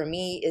objective for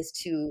me, is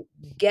to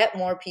get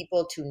more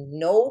people to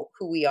know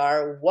who we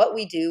are, what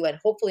we do, and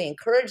hopefully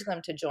encourage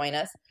them to join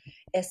us,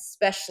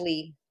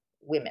 especially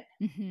women.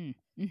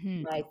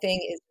 My thing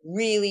is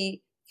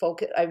really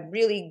focused. I'm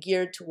really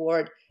geared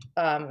toward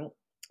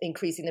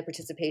increasing the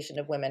participation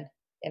of women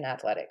in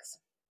athletics.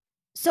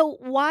 So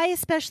why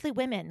especially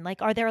women?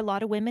 Like, are there a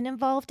lot of women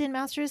involved in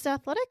Masters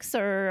athletics,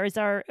 or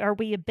are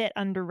we a bit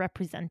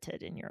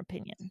underrepresented in your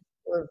opinion?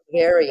 We're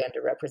very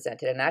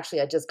underrepresented. And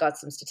actually, I just got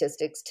some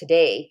statistics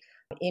today.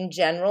 In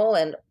general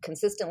and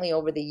consistently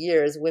over the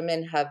years,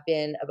 women have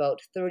been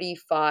about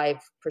 35%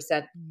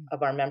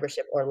 of our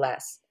membership or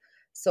less.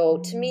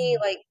 So to me,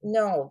 like,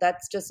 no,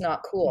 that's just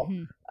not cool.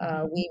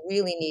 We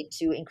really need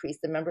to increase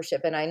the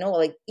membership. And I know,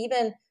 like,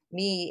 even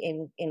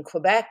me in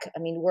Quebec, I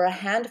mean, we're a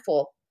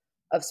handful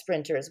of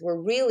sprinters. We're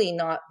really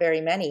not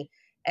very many.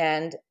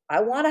 And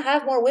I want to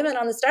have more women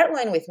on the start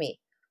line with me.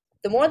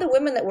 The more the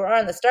women that are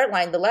on the start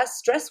line, the less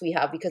stress we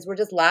have, because we're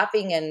just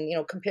laughing and,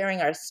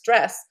 comparing our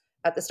stress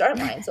at the start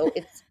line. So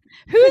it's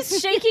who's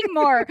shaking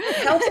more? It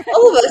helps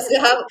all of us to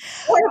have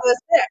more of us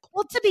there.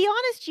 Well, to be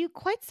honest, you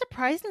quite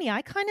surprised me.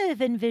 I kind of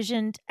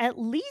envisioned at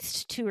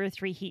least 2 or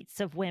 3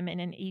 heats of women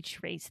in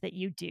each race that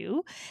you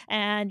do.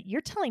 And you're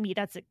telling me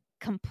that's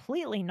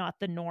completely not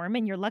the norm,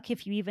 and you're lucky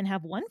if you even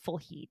have one full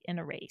heat in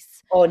a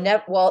race. Oh,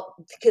 never. Well,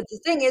 because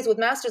the thing is with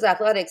Masters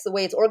Athletics, the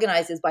way it's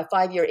organized is by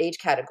 5-year age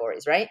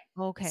categories, right?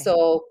 Okay.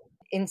 So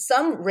in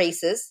some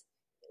races,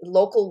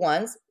 local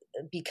ones,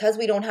 because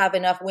we don't have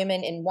enough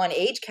women in one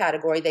age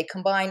category, they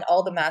combine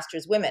all the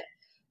Masters women.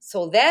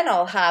 So then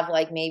I'll have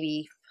like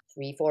maybe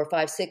 3, 4,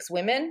 5, 6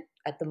 women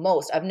at the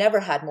most. I've never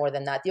had more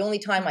than that. The only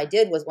time I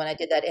did was when I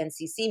did that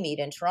NCC meet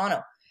in Toronto.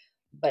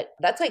 But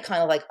that's like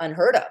kind of like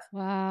unheard of.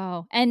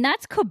 Wow. And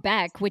that's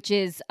Quebec, which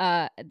is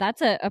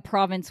that's a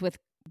province with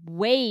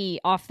way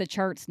off the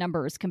charts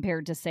numbers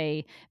compared to,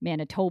 say,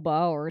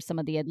 Manitoba or some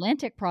of the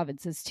Atlantic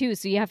provinces too.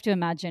 So you have to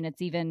imagine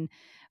it's even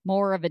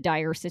more of a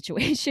dire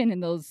situation in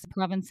those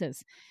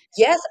provinces.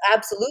 Yes,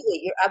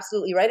 absolutely. You're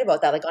absolutely right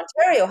about that. Like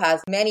Ontario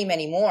has many,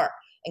 many more.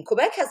 And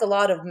Quebec has a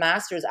lot of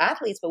Masters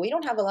athletes, but we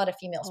don't have a lot of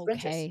female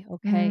sprinters.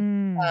 Okay.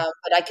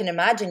 But I can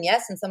imagine,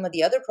 yes, in some of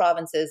the other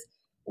provinces,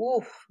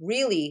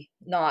 really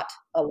not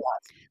a lot.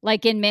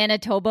 Like in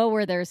Manitoba,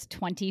 where there's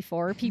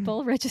 24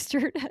 people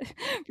registered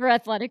for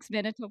Athletics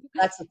Manitoba.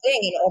 That's the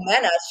thing.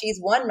 Omena, she's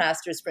one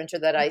Masters sprinter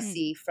that I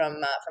see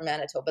from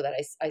Manitoba, that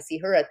I see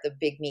her at the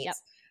big meets. Yep.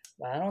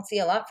 Well, I don't see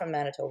a lot from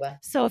Manitoba.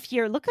 So if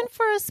you're looking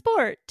for a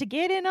sport to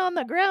get in on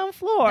the ground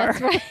floor.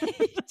 That's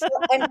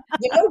right. And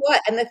you know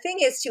what? And the thing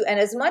is too, and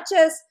as much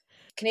as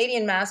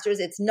Canadian Masters,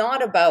 it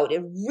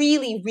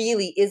really,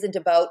 really isn't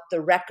about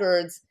the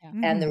records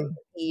and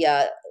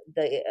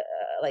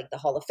like the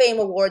Hall of Fame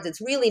awards.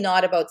 It's really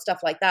not about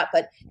stuff like that.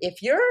 But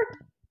if you're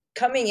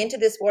coming into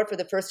this sport for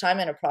the first time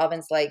in a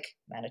province like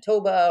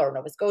Manitoba or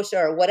Nova Scotia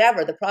or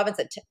whatever, the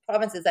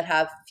provinces that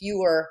have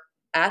fewer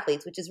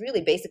athletes, which is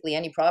really basically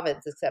any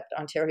province except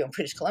Ontario and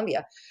British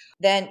Columbia,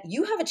 then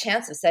you have a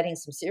chance of setting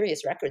some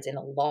serious records in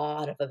a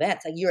lot of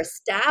events. Like, you're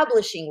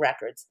establishing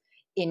records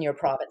in your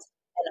province.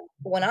 And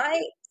when I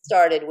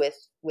started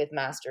with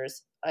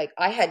Masters, like,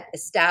 I had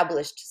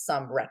established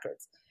some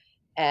records.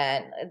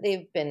 And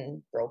they've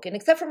been broken,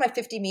 except for my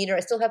 50 meter. I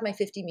still have my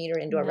 50 meter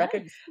indoor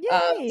record.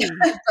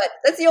 But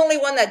that's the only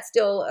one that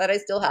I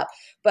still have.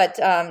 But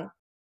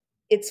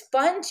it's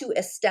fun to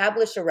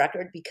establish a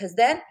record, because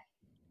then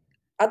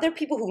other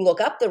people who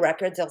look up the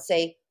records, they'll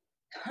say,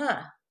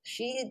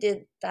 she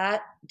did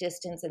that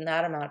distance in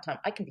that amount of time.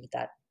 I can beat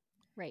that.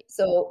 Right.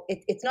 So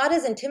it's not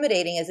as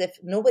intimidating as if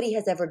nobody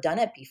has ever done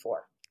it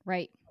before.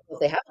 Right. If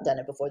they haven't done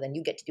it before, then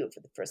you get to do it for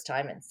the first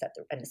time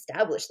and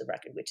establish the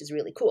record, which is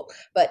really cool.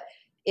 But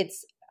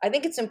I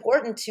think it's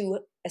important to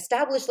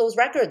establish those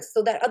records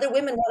so that other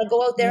women want to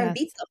go out there and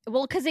beat them.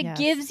 Well, because it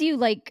gives you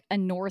like a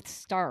North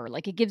Star,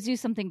 like it gives you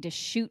something to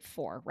shoot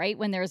for, right?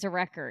 When there's a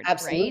record,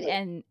 Absolutely.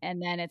 right?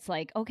 And then it's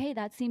like, okay,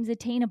 that seems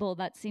attainable.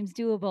 That seems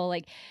doable.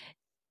 Like,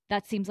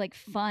 that seems like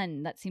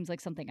fun. That seems like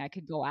something I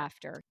could go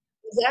after.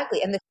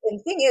 Exactly. And the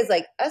thing is,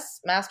 like,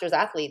 us Masters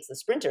athletes, the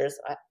sprinters,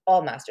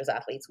 all Masters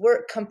athletes,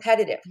 we're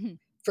competitive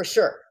for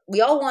sure. We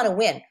all want to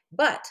win.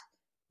 But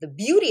the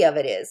beauty of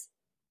it is,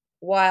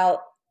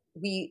 while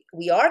we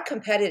are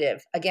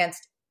competitive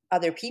against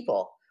other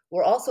people,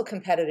 we're also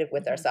competitive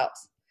with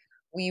ourselves.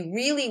 We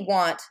really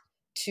want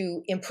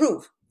to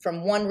improve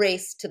from one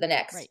race to the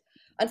next. Right.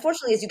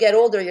 Unfortunately, as you get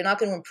older, you're not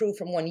going to improve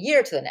from one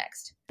year to the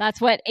next. That's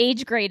what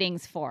age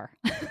grading's for.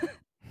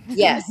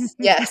 Yes.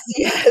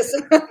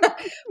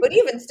 But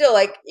even still,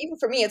 like, even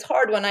for me, it's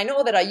hard when I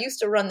know that I used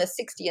to run the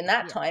 60 in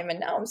that time, and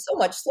now I'm so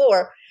much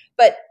slower.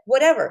 But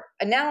whatever.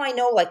 And now I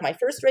know, like, my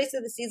first race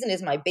of the season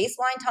is my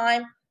baseline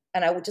time,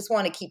 and I would just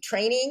want to keep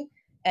training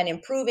and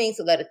improving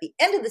so that at the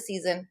end of the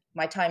season,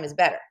 my time is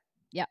better.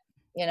 Yeah.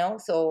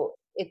 So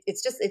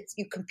it's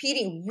you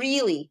competing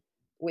really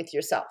with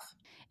yourself.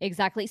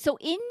 Exactly. So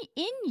in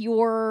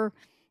your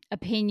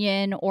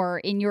opinion, or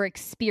in your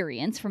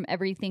experience from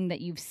everything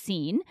that you've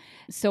seen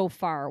so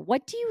far,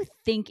 what do you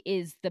think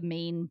is the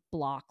main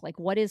block? Like,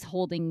 what is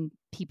holding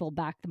people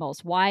back the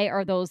most? Why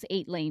are those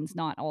 8 lanes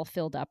not all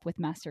filled up with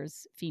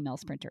Masters female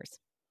sprinters?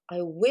 I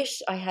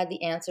wish I had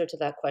the answer to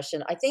that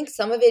question. I think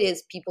some of it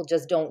is people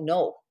just don't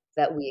know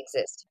that we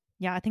exist.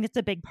 Yeah, I think it's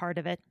a big part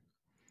of it.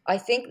 I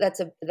think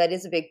that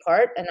is a big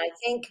part. And I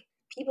think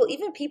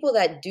even people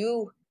that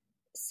do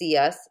see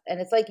us, and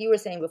it's like you were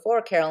saying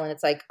before, Carolyn,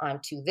 it's like, I'm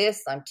too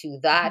this, I'm too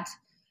that.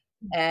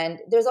 And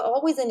there's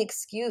always an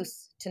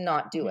excuse to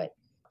not do it,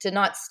 to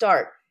not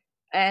start.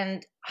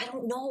 And I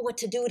don't know what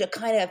to do to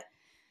kind of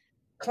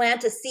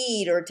plant a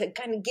seed, or to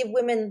kind of give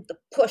women the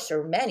push,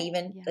 or men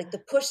even, like the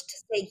push to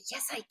say,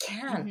 yes, I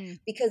can,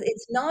 because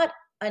it's not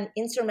an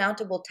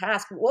insurmountable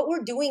task. What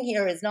we're doing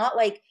here is not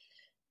like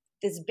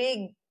this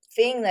big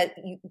thing that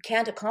you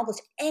can't accomplish.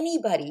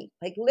 Anybody,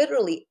 like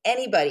literally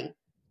anybody,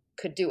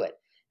 could do it.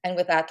 And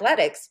with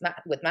athletics,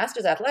 with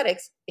Masters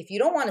athletics, if you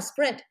don't want to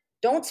sprint,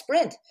 don't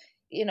sprint.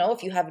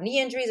 If you have knee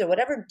injuries or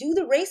whatever, do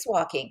the race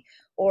walking,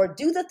 or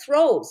do the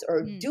throws,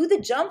 or do the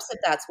jumps if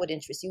that's what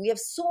interests you. We have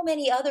so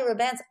many other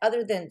events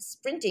other than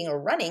sprinting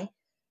or running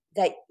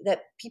that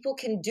people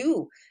can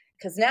do.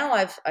 Because now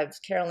I've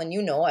Carolyn,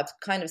 I've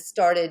kind of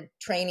started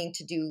training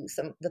to do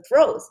the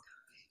throws,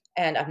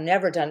 and I've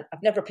never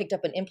picked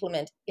up an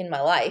implement in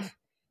my life.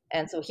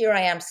 And so here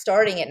I am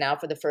starting it now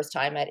for the first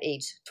time at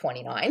age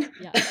 29.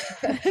 Yeah.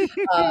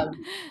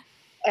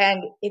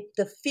 And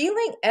the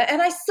feeling, and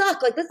I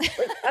suck like this.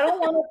 Like, I don't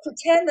want to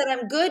pretend that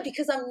I'm good,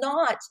 because I'm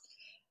not.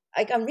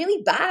 Like, I'm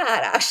really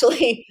bad,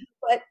 actually.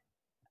 But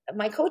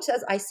my coach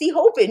says, I see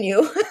hope in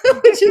you,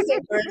 which is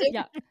encouraging.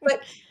 Yeah.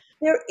 But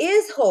there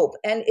is hope.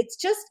 And it's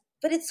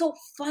so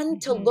fun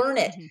to learn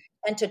it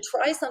and to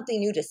try something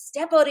new, to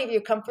step out of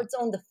your comfort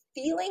zone. The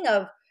feeling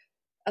of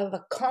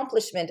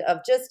accomplishment, of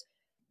just,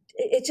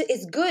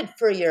 it's good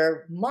for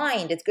your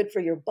mind. It's good for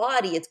your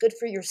body. It's good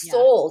for your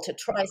soul to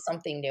try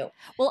something new.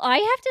 Well, I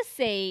have to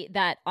say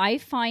that I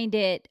find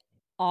it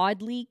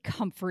oddly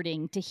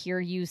comforting to hear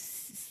you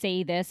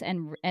say this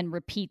and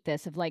repeat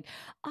this, of like,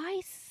 I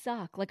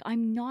suck. Like,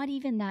 I'm not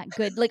even that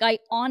good. Like, I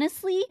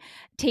honestly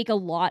take a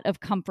lot of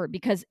comfort,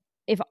 because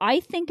if I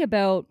think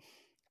about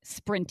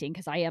sprinting,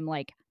 because I am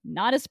like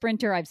not a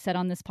sprinter. I've said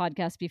on this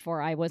podcast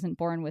before, I wasn't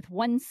born with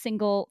one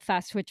single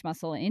fast twitch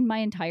muscle in my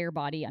entire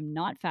body. I'm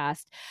not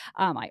fast.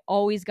 I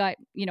always got,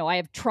 I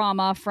have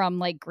trauma from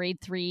like grade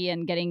 3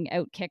 and getting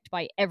out kicked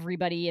by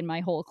everybody in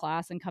my whole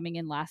class and coming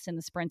in last in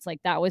the sprints.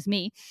 Like, that was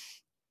me.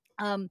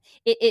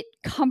 It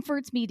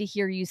comforts me to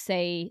hear you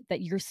say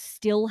that you're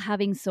still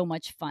having so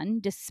much fun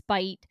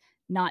despite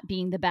not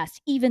being the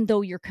best, even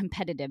though you're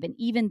competitive, and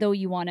even though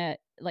you want to,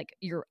 like,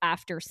 you're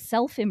after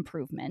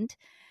self-improvement.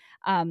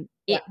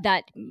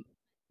 That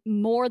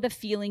more the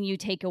feeling you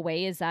take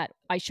away is that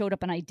I showed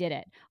up and I did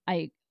it.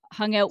 I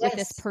hung out with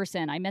this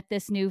person. I met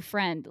this new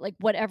friend, like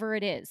whatever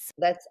it is.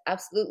 That's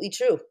absolutely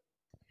true.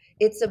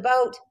 It's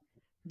about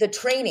the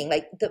training.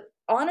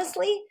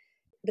 Honestly,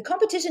 the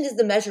competition is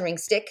the measuring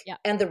stick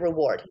and the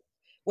reward.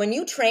 When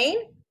you train,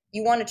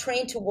 you want to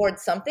train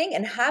towards something,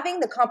 and having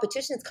the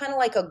competition is kind of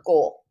like a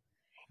goal.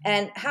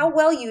 And how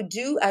well you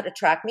do at a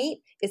track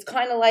meet is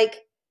kind of like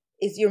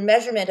is your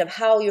measurement of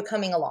how you're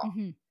coming along.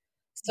 Mm-hmm.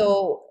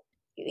 So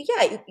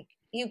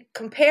you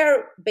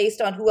compare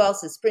based on who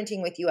else is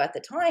sprinting with you at the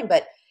time,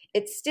 but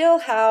it's still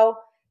how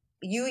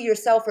you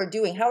yourself are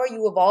doing. How are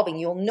you evolving?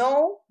 You'll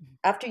know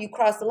after you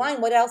cross the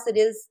line what else it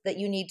is that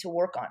you need to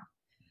work on.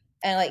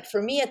 And like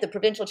for me at the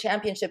provincial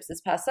championships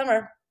this past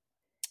summer,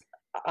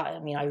 I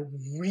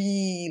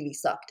really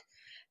sucked.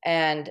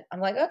 And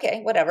I'm like,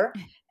 okay, whatever.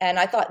 And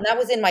I thought, and that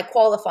was in my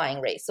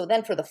qualifying race. So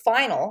then for the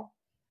final,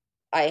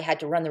 I had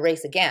to run the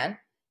race again.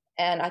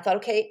 And I thought,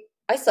 okay,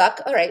 I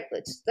suck. All right,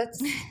 that's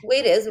the way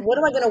it is. What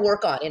am I going to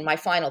work on in my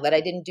final that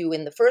I didn't do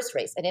in the first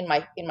race? And in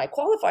my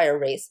qualifier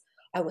race,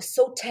 I was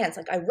so tense.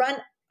 Like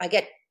I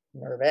get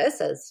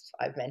nervous, as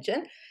I've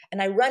mentioned,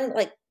 and I run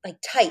like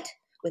tight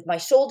with my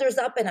shoulders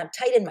up, and I'm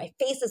tight, and my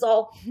face is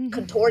all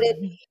contorted.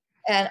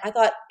 And I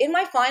thought, in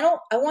my final,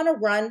 I want to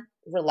run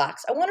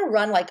relaxed. I want to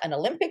run like an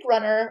Olympic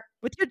runner.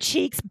 With your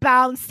cheeks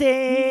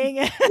bouncing.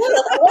 I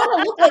want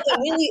to look like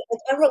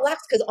I'm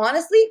relaxed. Because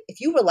honestly, if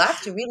you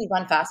relax, you really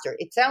run faster.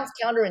 It sounds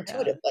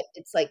counterintuitive, but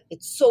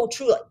it's so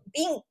true. Like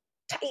being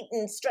tight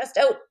and stressed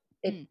out,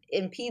 it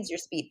impedes your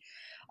speed.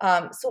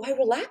 So I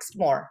relaxed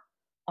more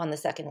on the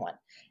second one.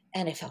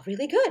 And it felt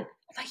really good.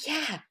 I'm like,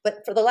 yeah.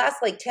 But for the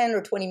last 10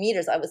 or 20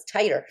 meters, I was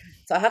tighter.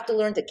 So I have to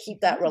learn to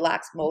keep that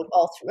relaxed mode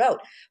all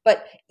throughout.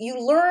 But you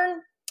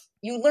learn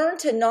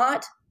to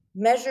not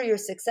measure your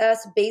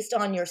success based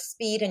on your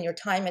speed and your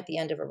time at the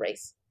end of a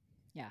race.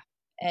 Yeah.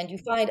 And you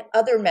find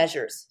other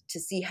measures to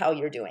see how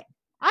you're doing.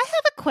 I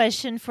have a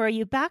question for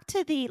you.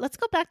 Let's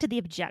go back to the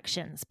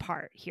objections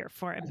part here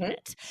for a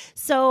minute.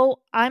 So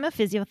I'm a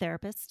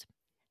physiotherapist.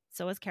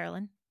 So is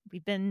Carolyn.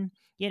 We've been,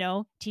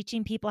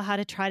 teaching people how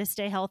to try to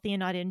stay healthy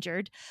and not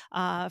injured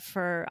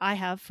for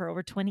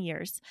over 20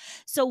 years.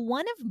 So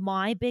one of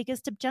my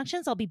biggest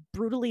objections, I'll be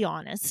brutally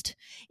honest,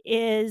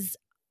 is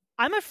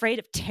I'm afraid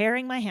of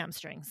tearing my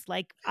hamstrings.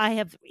 Like I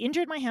have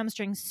injured my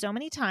hamstrings so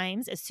many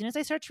times. As soon as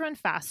I start to run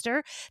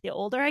faster, the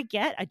older I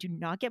get, I do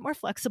not get more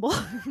flexible.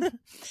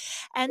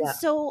 And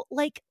so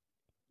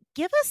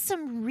give us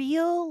some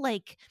real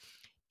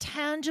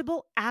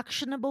tangible,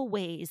 actionable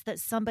ways that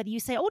you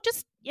say,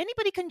 just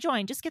anybody can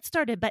join, just get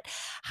started. But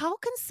how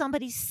can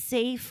somebody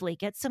safely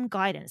get some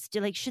guidance?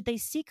 Should they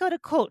seek out a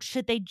coach?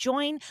 Should they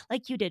join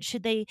like you did?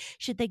 Should they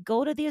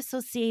go to the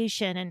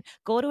association and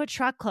go to a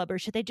track club, or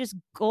should they just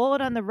go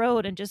out on the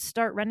road and just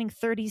start running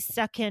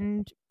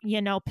 30-second,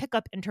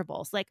 pickup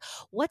intervals?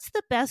 What's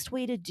the best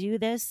way to do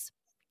this?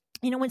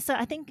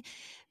 I think,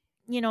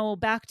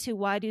 back to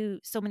why do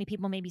so many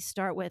people maybe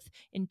start with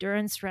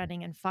endurance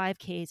running and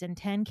 5Ks and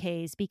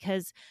 10Ks,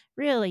 because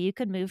really you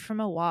could move from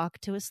a walk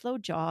to a slow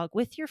jog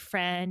with your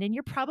friend and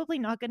you're probably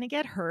not going to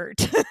get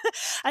hurt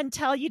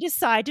until you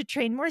decide to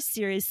train more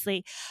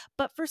seriously.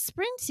 But for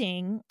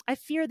sprinting, I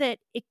fear that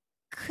it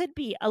could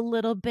be a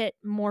little bit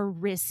more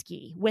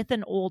risky with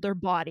an older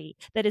body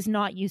that is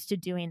not used to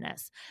doing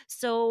this.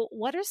 So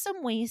what are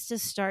some ways to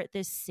start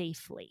this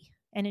safely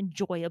and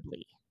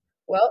enjoyably?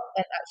 Well,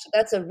 and actually,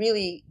 that's a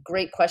really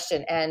great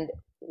question. And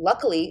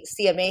luckily,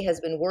 CMA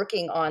has been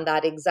working on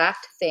that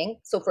exact thing.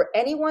 So for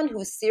anyone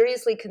who's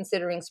seriously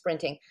considering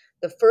sprinting,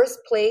 the first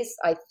place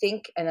I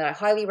think, and I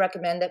highly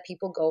recommend that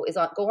people go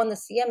on the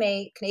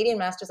CMA, Canadian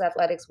Masters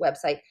Athletics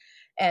website.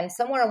 And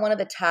somewhere on one of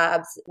the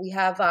tabs, we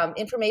have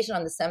information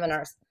on the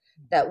seminars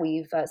that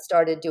we've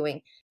started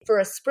doing. For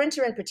a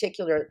sprinter in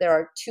particular, there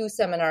are 2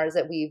 seminars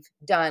that we've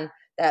done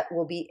that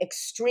will be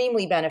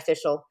extremely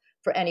beneficial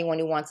for anyone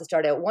who wants to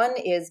start out. One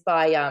is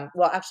by,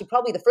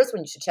 probably the first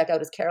one you should check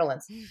out is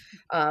Carolyn's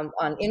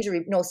on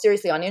injury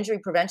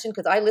prevention,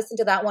 because I listened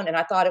to that one and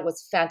I thought it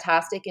was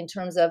fantastic in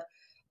terms of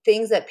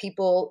things that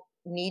people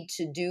need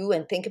to do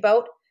and think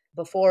about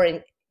before,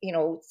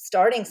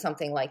 starting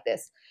something like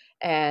this,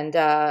 and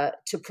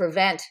to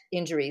prevent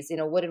injuries.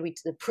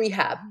 The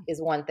prehab is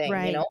one thing,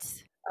 right.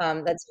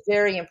 That's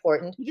very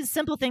important. Even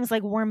simple things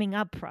like warming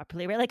up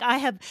properly, right? I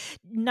have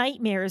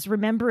nightmares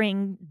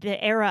remembering the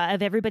era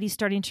of everybody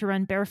starting to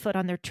run barefoot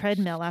on their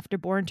treadmill after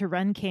Born to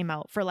Run came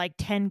out for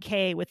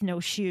 10K with no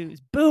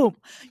shoes. Boom.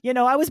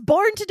 I was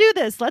born to do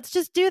this. Let's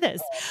just do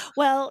this.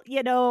 Well,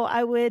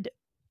 I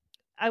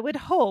would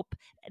hope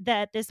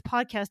that this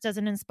podcast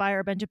doesn't inspire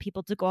a bunch of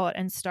people to go out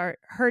and start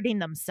hurting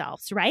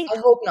themselves, right? I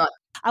hope not.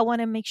 I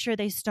want to make sure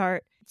they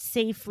start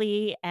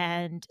safely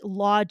and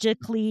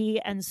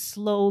logically and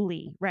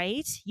slowly,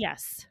 right?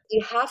 Yes.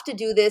 You have to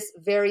do this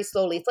very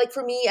slowly. It's like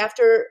for me,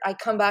 after I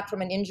come back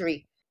from an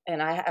injury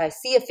and I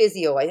see a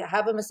physio, I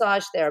have a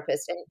massage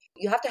therapist, and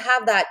you have to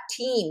have that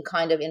team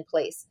kind of in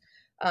place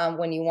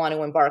when you want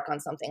to embark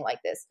on something like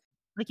this.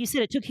 Like you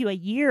said, it took you a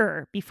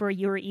year before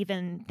you were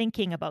even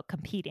thinking about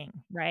competing,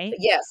 right?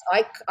 Yes,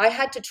 I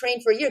had to train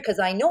for a year because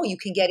I know you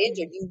can get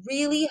injured. You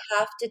really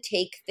have to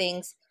take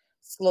things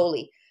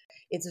slowly.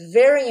 It's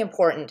very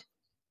important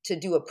to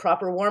do a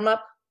proper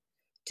warm-up,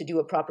 to do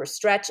a proper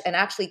stretch. And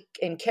actually,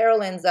 in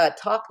Carolyn's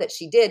talk that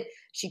she did,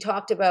 she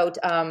talked about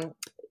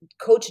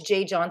Coach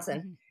Jay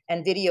Johnson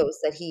and videos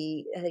that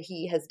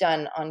he has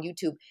done on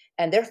YouTube,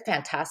 and they're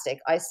fantastic.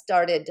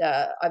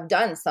 I've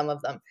done some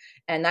of them,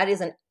 and that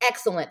is an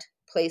excellent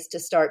place to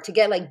start to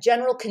get like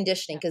general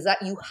conditioning, because that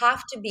you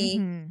have to be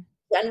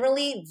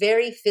generally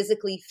very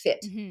physically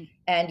fit,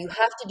 and you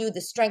have to do the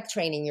strength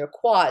training, your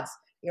quads,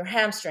 your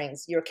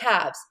hamstrings, your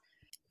calves.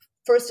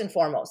 First and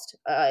foremost,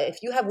 if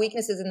you have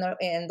weaknesses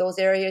in those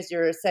areas,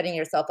 you're setting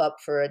yourself up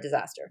for a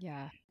disaster.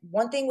 Yeah.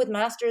 One thing with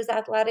masters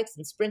athletics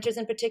and sprinters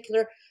in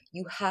particular,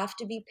 you have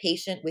to be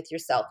patient with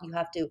yourself. You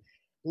have to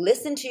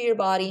listen to your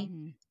body,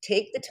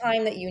 take the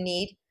time that you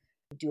need,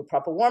 do a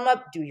proper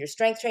warm-up, do your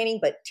strength training,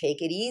 but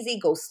take it easy,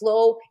 go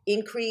slow,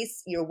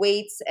 increase your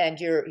weights and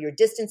your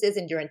distances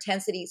and your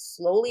intensity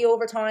slowly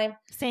over time.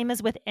 Same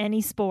as with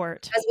any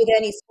sport. As with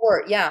any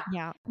sport, yeah.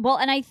 Yeah. Well,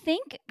 and I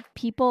think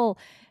people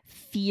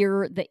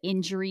fear the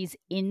injuries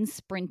in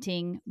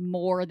sprinting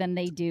more than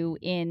they do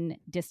in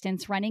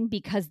distance running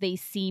because they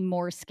seem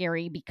more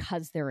scary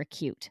because they're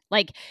acute.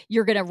 Like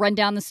you're going to run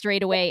down the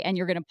straightaway and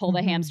you're going to pull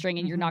the hamstring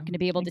and you're not going to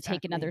be able to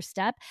take another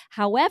step.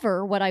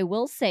 However, what I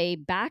will say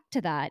back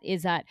to that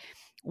is that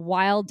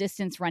while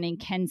distance running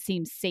can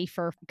seem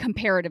safer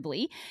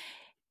comparatively,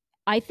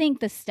 I think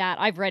the stat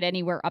I've read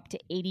anywhere up to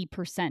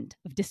 80%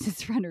 of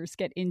distance runners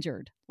get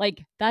injured.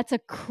 Like that's a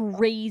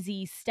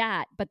crazy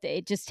stat, but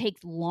it just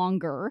takes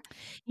longer.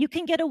 You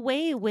can get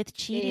away with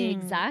cheating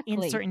Exactly.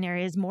 in certain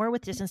areas more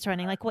with distance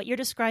running. Like what you're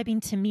describing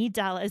to me,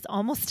 Dalla, is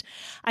almost,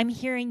 I'm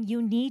hearing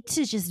you need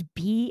to just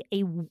be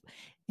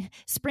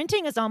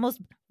sprinting is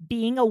almost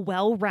being a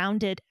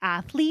well-rounded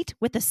athlete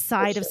with a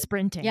side of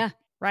sprinting. Yeah.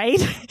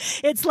 Right?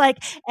 It's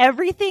like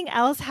everything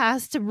else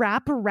has to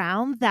wrap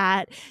around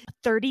that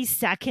 30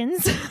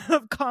 seconds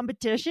of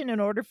competition in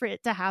order for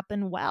it to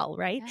happen well,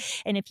 right? Yeah.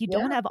 And if you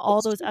don't have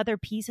all those other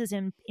pieces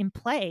in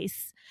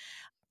place,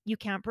 you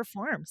can't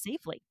perform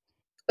safely.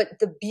 But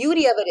the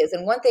beauty of it is,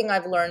 and one thing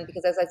I've learned,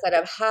 because as I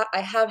said,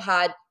 I have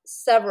had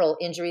several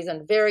injuries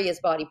on various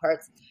body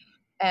parts.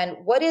 And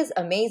what is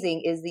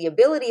amazing is the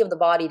ability of the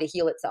body to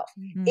heal itself.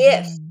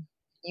 If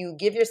you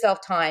give yourself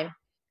time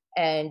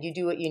and you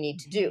do what you need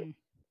to do.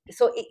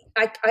 So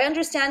I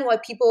understand why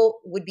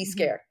people would be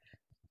scared.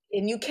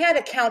 And you can't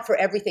account for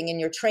everything in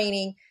your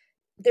training.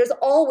 There's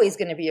always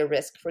going to be a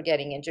risk for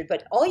getting injured,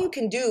 but all you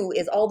can do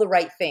is all the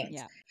right things.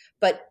 Yeah.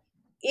 But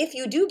if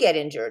you do get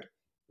injured,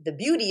 the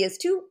beauty is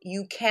too,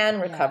 you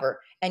can recover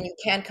and you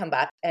can come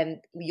back. And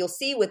you'll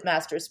see with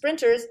master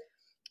sprinters,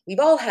 we've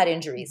all had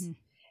injuries.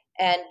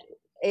 And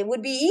it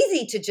would be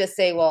easy to just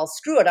say, well,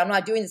 screw it, I'm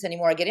not doing this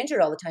anymore. I get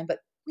injured all the time, but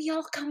we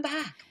all come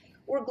back.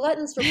 We're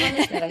gluttons for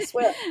punishment, I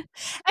swear.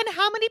 And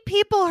how many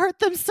people hurt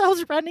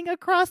themselves running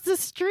across the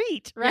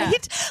street,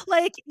 right? Yeah.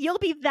 Like you'll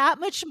be that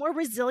much more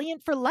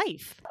resilient for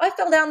life. I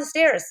fell down the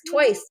stairs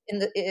twice,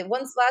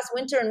 once last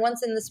winter and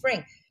once in the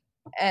spring.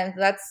 And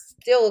that's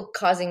still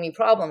causing me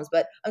problems.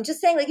 But I'm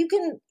just saying, like, you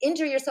can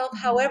injure yourself.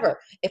 However,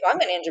 if I'm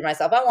going to injure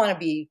myself, I want to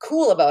be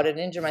cool about it and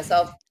injure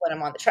myself when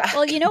I'm on the track.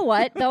 Well, you know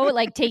what, though?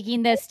 Like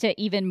taking this to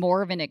even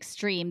more of an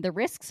extreme, the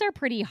risks are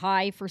pretty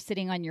high for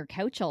sitting on your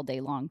couch all day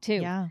long, too.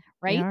 Yeah.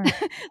 Right?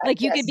 Like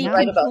you could be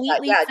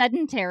completely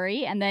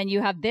sedentary and then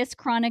you have this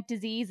chronic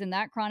disease and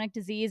that chronic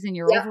disease and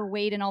you're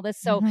overweight and all this.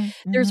 So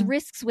there's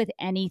risks with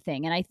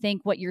anything. And I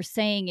think what you're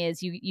saying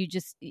is you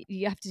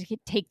have to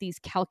take these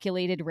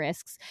calculated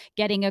risks.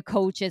 Getting a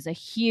coach is a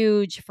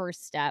huge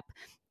first step.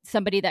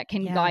 Somebody that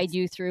can guide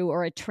you through,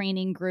 or a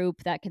training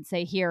group that can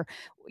say,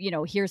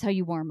 here's how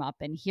you warm up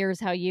and here's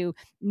how you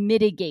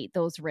mitigate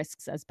those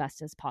risks as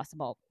best as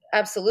possible.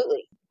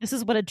 Absolutely. This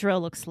is what a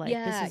drill looks like.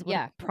 This is what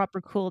a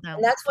proper cool down.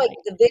 And that's why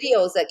the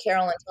videos that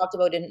Carolyn talked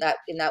about in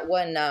that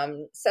one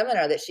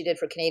seminar that she did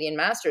for Canadian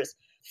Masters,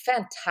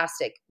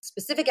 fantastic.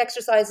 Specific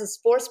exercises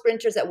for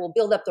sprinters that will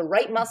build up the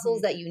right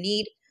muscles that you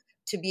need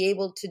to be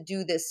able to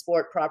do this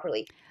sport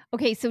properly.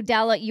 Okay, so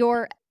Dalla,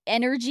 your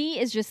energy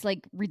is just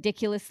like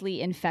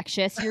ridiculously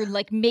infectious. You're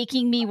like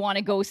making me want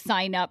to go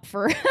sign up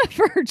for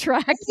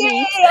track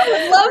meet. I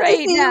would love to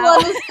see you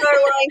on the start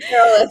line,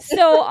 Carolyn.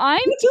 So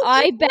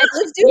I bet.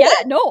 Let's do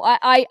it. No,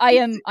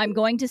 I'm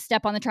going to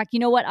step on the track. You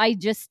know what? I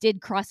just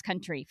did cross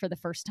country for the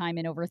first time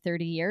in over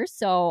 30 years.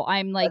 So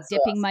I'm like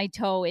dipping my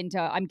toe into.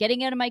 I'm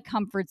getting out of my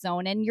comfort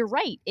zone. And you're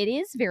right. It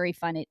is very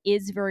fun. It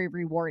is very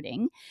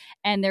rewarding.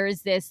 And there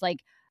is this like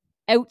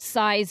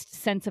outsized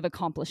sense of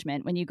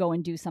accomplishment when you go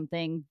and do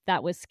something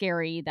that was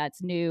scary,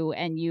 that's new,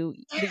 and you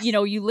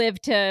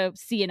live to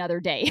see another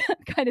day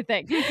kind of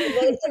thing.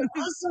 It's an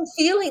awesome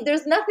feeling.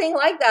 There's nothing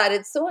like that.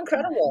 It's so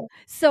incredible.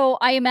 So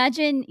I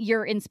imagine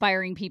you're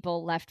inspiring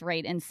people left,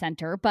 right, and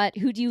center, but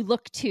who do you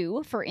look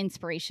to for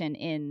inspiration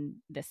in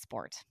this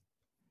sport?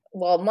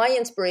 Well, my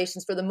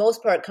inspirations for the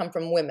most part come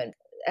from women.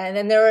 And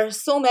then there are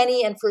so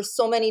many and for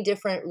so many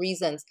different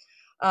reasons.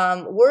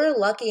 We're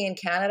lucky in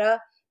Canada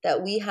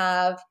that we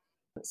have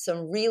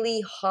some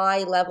really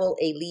high-level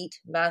elite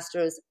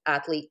masters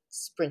athlete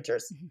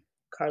sprinters. Mm-hmm.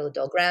 Carla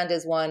Delgrande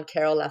is one,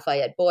 Carol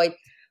Lafayette Boyd.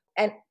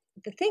 And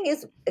the thing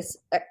is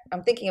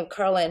I'm thinking of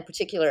Carla in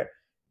particular.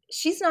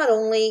 She's not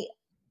only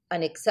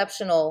an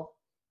exceptional,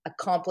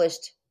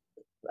 accomplished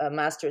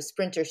master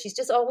sprinter, she's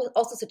just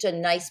also such a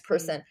nice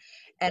person.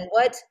 Mm-hmm. And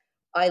what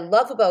I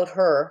love about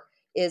her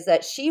is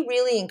that she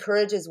really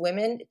encourages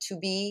women to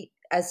be,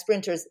 as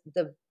sprinters,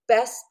 the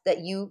best that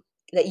you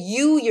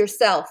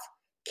yourself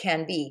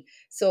can be.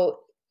 So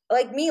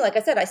like me, like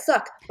I said, I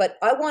suck, but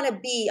I want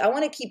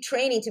to keep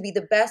training to be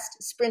the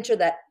best sprinter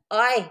that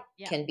I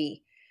can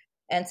be.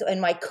 And so,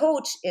 and my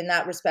coach in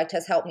that respect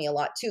has helped me a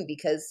lot too,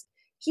 because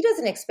he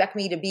doesn't expect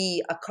me to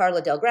be a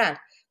Carla Delgrande,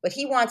 but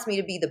he wants me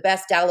to be the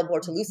best Dalla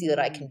Bortolussi that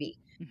I can be.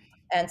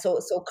 And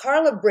so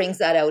Carla brings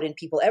that out in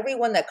people.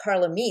 Everyone that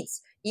Carla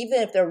meets, even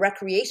if they're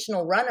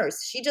recreational runners,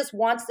 she just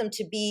wants them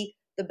to be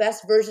the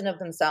best version of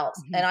themselves.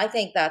 Mm-hmm. And I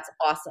think that's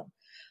awesome.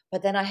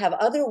 But then I have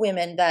other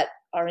women that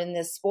are in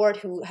this sport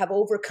who have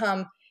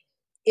overcome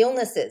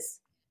illnesses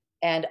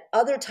and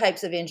other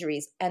types of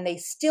injuries, and they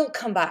still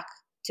come back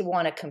to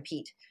want to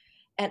compete.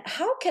 And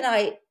how can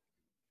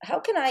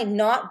I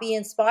not be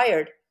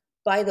inspired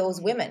by those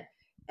women?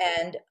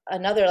 And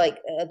another, like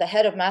the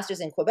head of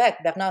Masters in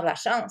Quebec, Bernard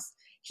Lachance,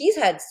 he's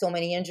had so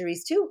many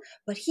injuries too,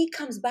 but he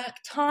comes back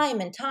time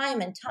and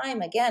time and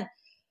time again.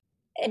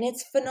 And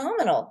it's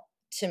phenomenal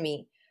to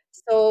me.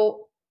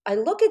 So I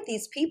look at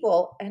these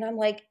people and I'm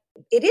like,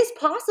 it is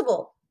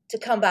possible to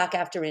come back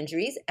after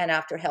injuries and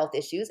after health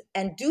issues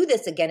and do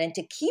this again and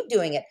to keep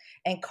doing it.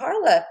 And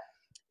Carla,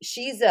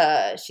 she's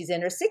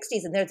in her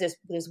 60s, and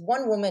there's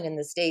one woman in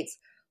the States,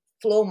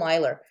 Flo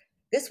Myler.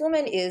 This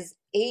woman is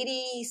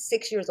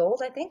 86 years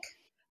old, I think.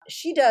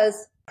 She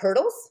does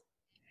hurdles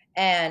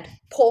and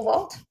pole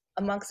vault,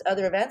 amongst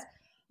other events.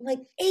 I'm like,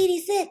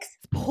 86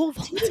 pole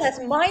vault.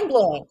 That's mind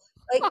blowing.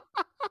 Like,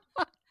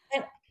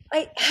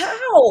 and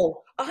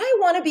how? I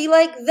want to be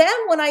like them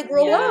when I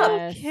grow up.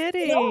 No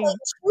kidding. Like,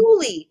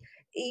 truly,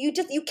 you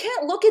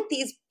can't look at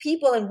these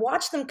people and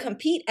watch them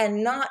compete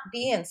and not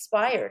be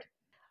inspired.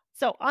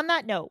 So on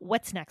that note,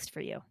 what's next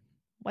for you?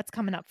 What's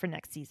coming up for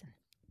next season?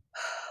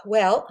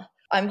 Well,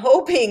 I'm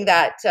hoping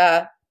that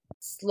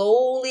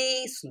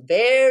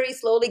very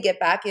slowly get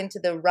back into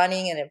the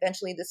running and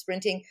eventually the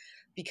sprinting,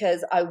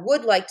 because I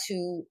would like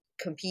to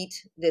compete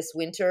this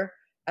winter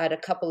at a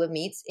couple of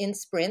meets in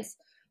sprints.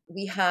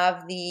 We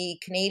have the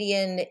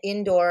Canadian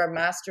Indoor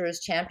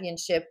Masters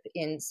Championship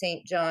in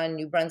St. John,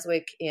 New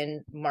Brunswick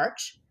in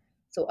March.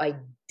 So I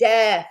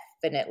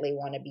definitely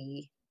want to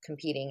be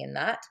competing in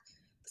that.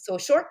 So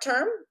short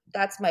term,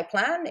 that's my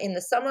plan. In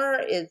the summer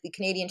is the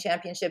Canadian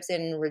Championships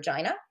in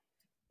Regina,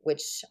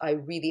 which I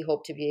really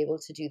hope to be able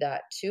to do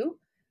that too.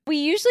 We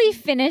usually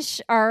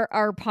finish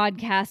our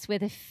podcast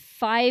with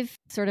 5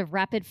 sort of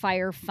rapid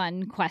fire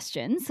fun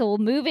questions. So we'll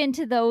move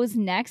into those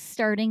next,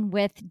 starting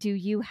with, do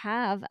you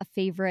have a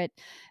favorite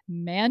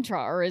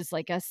mantra, or is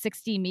like a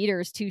 60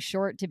 meters too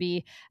short to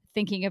be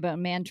thinking about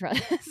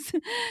mantras?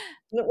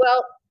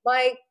 Well,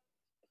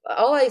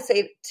 all I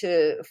say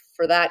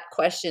for that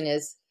question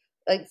is,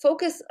 like,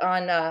 focus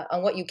on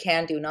what you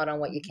can do, not on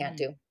what you can't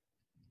do.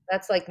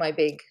 That's like my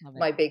big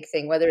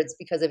thing, whether it's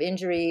because of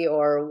injury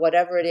or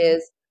whatever it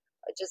is.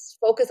 Just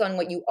focus on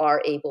what you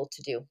are able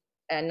to do,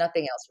 and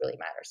nothing else really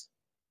matters.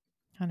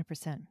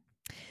 100%.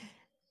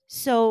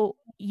 So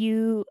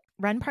you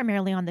run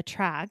primarily on the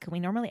track. We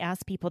normally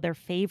ask people their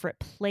favorite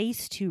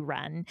place to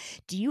run.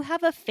 Do you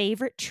have a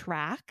favorite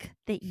track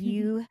that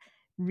you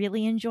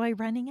really enjoy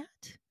running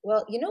at?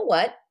 Well, you know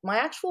what? My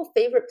actual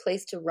favorite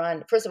place to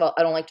run, first of all,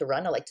 I don't like to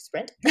run. I like to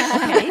sprint.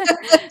 Okay.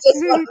 Just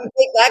want to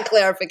make that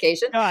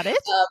clarification. Got it.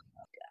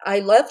 I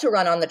love to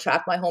run on the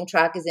track. My home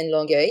track is in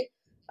Longueuil.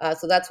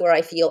 So that's where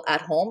I feel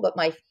at home. But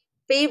my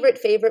favorite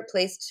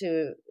place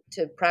to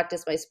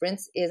practice my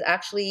sprints is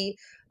actually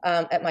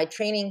at my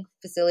training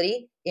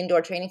facility,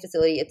 indoor training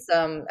facility. It's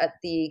at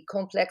the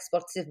Complexe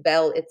Sportif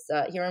Bell. It's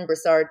here in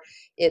Brossard.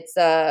 It's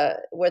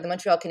where the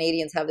Montreal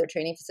Canadiens have their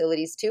training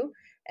facilities too.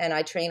 And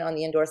I train on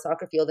the indoor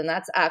soccer field. And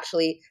that's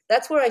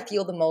where I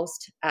feel the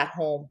most at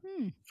home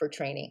for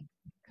training.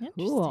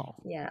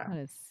 Cool. Yeah. That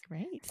is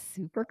great.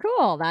 Super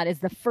cool. That is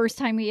the first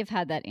time we have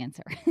had that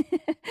answer.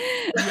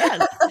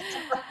 Yes.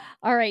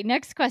 All right.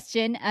 Next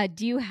question.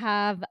 Do you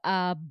have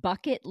a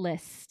bucket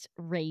list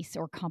race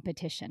or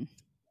competition?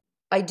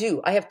 I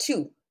do. I have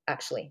 2,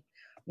 actually.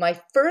 My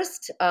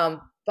first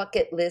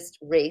bucket list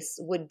race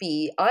would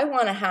be, I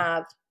want to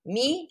have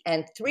me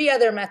and 3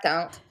 other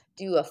matantes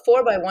do a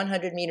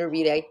 4x100 meter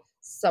relay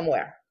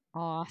somewhere.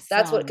 Awesome.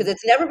 That's what, because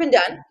it's never been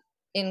done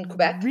in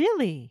Quebec.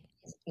 Really?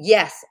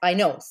 Yes, I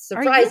know.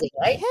 Surprising,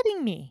 Are you right?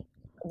 kidding me?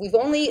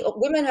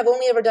 Women have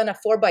only ever done a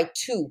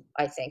 4x2,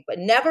 I think, but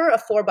never a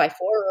 4x4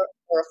 or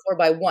a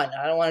 4x1.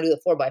 I don't want to do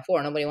the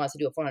 4x4. Nobody wants to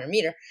do a 400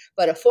 meter,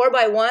 but a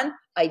 4x1,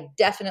 I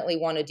definitely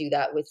want to do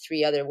that with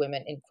 3 other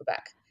women in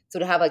Quebec. So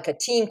to have like a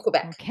team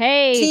Quebec.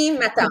 Okay. Team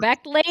Matin.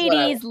 Quebec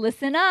ladies,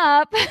 listen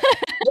up.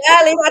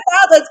 Yeah, les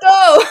Matins, let's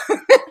go.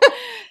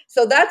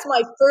 So that's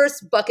my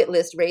first bucket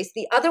list race.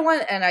 The other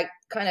one, and I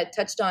kind of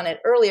touched on it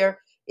earlier,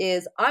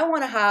 is I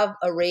want to have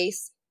a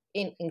race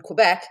in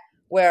Quebec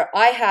where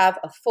I have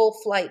a full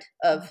flight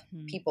of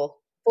people,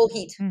 full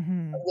heat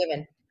of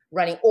women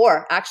running,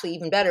 or actually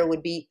even better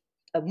would be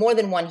more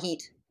than one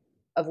heat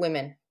of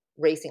women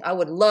racing. I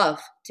would love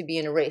to be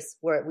in a race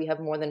where we have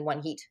more than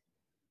one heat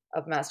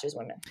of Masters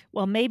women.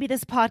 Well, maybe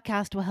this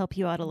podcast will help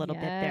you out a little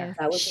bit there.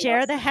 Share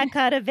awesome. The heck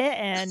out of it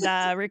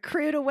and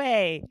recruit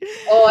away.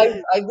 Oh,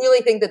 I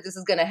really think that this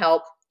is going to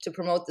help to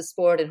promote the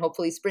sport and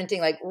hopefully sprinting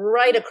like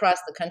right across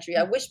the country.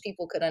 I wish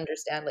people could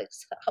understand like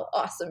how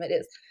awesome it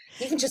is.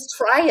 Even just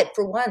try it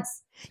for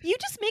once. You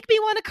just make me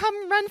want to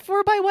come run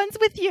 4x1s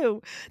with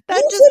you. That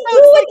you just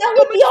sounds like that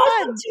would be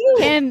awesome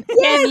too.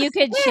 Kim, you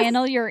could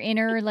channel your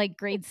inner like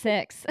grade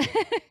 6.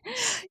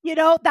 You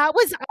know, I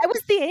was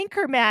the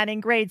anchor man in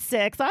grade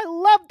 6. I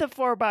loved the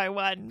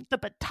 4x1. The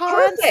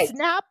baton,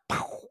 snap,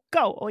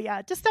 go. Oh yeah,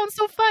 it just sounds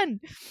so fun.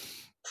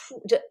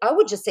 I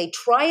would just say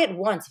try it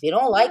once. If you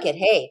don't like it,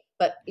 hey,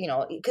 but you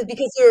know,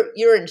 because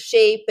you're in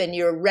shape and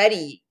you're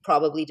ready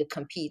probably to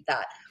compete.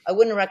 That I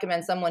wouldn't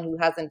recommend someone who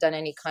hasn't done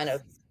any kind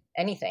of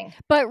anything.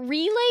 But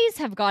relays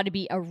have got to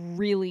be a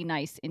really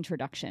nice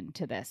introduction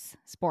to this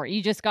sport.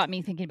 You just got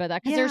me thinking about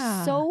that because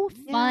they're so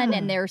fun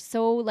and they're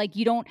so like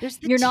you're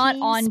not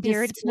on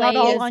display it's not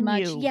all as on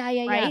much. You,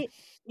 Yeah. Right?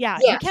 Yeah,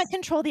 yes. You can't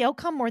control the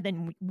outcome more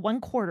than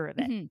 1/4 of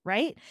it,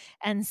 right?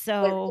 And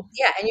so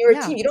and you're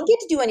a team. You don't get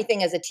to do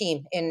anything as a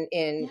team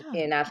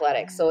in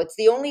athletics. So it's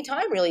the only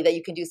time really that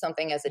you can do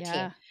something as a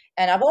team.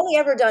 And I've only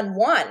ever done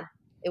one.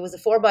 It was a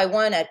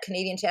 4x1 at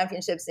Canadian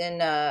Championships in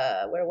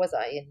where was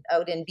I?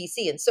 Out in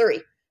BC in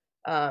Surrey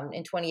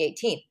in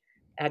 2018.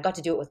 And I got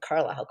to do it with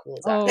Carla. How cool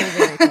is that? Oh,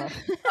 very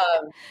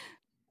cool.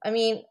 I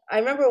mean, I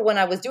remember when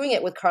I was doing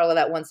it with Carla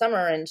that one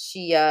summer, and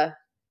she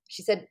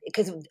said,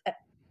 because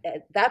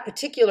at that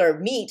particular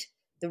meet,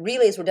 the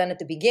relays were done at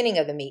the beginning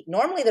of the meet.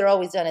 Normally they're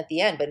always done at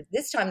the end, but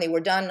this time they were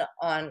done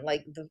on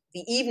like the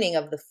evening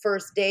of the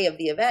first day of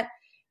the event.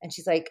 And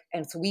she's like,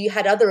 and so we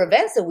had other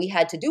events that we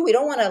had to do. We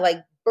don't want to like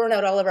burn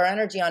out all of our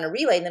energy on a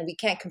relay and then we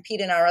can't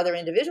compete in our other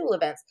individual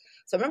events.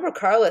 So I remember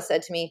Carla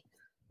said to me,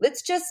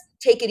 let's just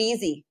take it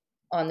easy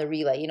on the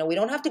relay. You know, we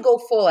don't have to go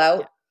full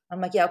out.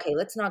 I'm like, yeah, okay,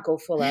 let's not go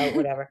full out,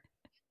 whatever.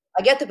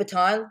 I get the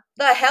baton.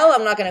 The hell,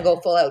 I'm not going to go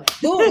full out.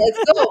 Boom,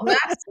 let's go,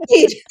 max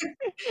speed.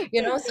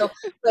 You know, so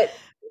but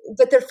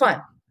they're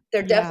fun.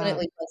 They're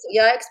definitely fun. So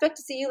yeah, I expect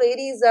to see you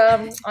ladies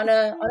on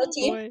a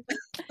team.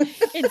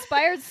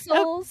 Inspired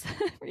Souls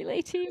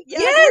relay team. Yeah,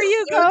 there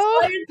you go.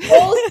 Inspired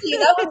Souls team.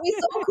 That would be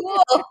so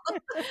cool.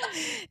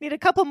 Need a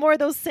couple more of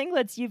those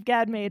singlets you've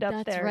got made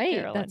up there, right,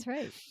 Carolyn. That's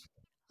right.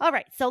 All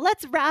right, so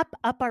let's wrap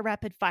up our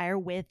rapid fire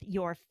with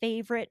your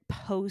favorite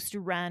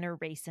post-run or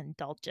race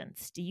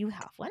indulgence. Do you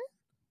have one?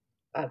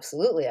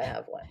 Absolutely, I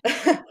have one.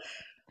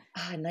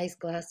 A nice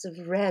glass of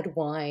red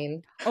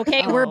wine.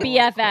 Okay, we're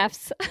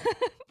BFFs.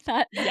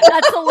 that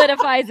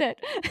solidifies it.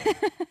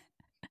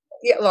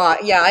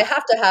 I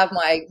have to have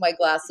my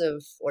glass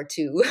of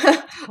two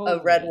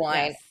of red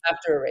wine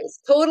after a race.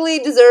 Totally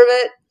deserve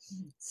it.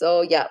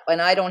 So yeah,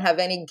 and I don't have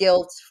any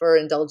guilt for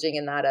indulging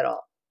in that at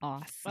all.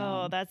 Awesome.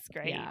 Oh, that's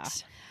great. Yeah.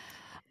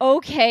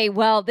 Okay,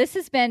 well, this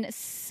has been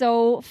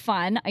so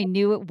fun. I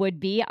knew it would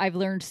be. I've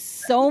learned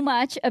so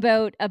much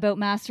about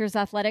Masters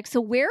Athletics.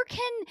 So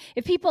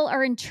if people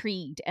are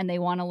intrigued and they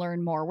want to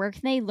learn more, where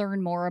can they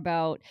learn more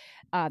about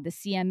the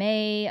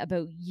CMA,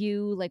 about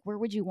you? Like, where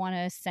would you want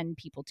to send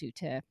people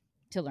to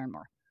learn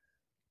more?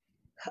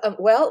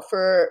 Well,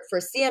 for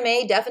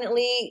CMA,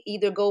 definitely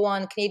either go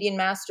on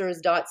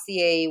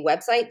CanadianMasters.ca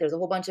website. There's a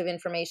whole bunch of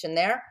information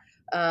there.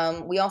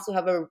 We also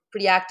have a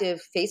pretty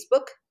active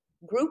Facebook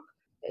group.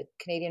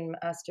 Canadian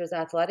Masters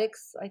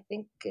Athletics, I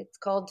think it's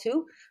called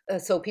too.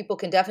 So people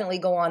can definitely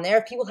go on there.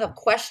 If people have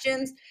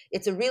questions,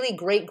 it's a really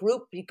great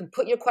group. You can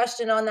put your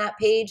question on that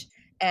page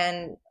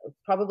and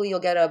probably you'll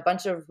get a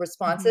bunch of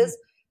responses.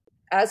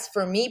 As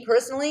for me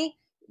personally,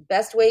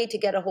 best way to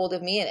get a hold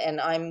of me,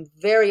 and I'm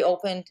very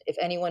open if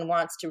anyone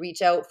wants to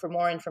reach out for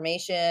more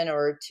information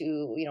or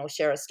to,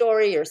 share a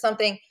story or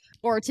something.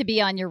 Or to be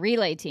on your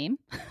relay team.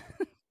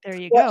 There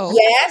you go.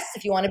 Yes,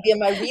 if you want to be on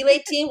my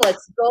relay team,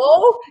 let's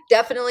go.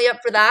 Definitely up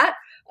for that.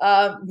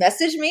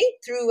 Message me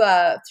through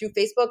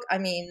Facebook. I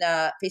mean,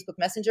 Facebook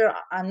Messenger.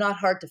 I'm not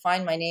hard to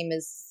find. My name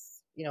is,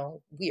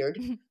 weird.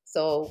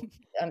 So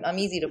I'm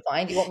easy to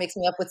find. You won't mix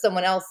me up with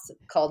someone else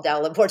called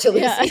Dalla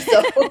Bortolucci. Yeah.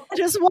 So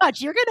just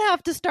watch. You're going to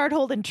have to start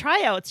holding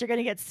tryouts. You're going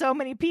to get so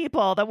many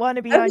people that want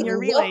to be on your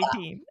relay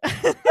team.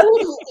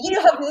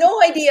 You have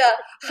no idea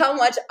how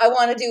much I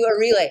want to do a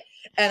relay.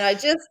 And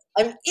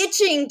I'm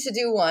itching to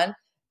do one.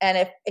 And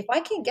if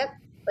I can get,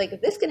 if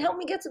this can help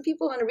me get some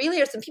people on a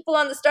relay or some people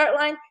on the start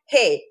line,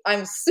 hey,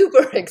 I'm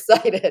super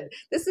excited.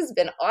 This has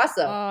been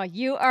awesome. Oh,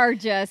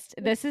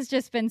 this has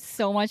just been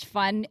so much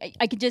fun.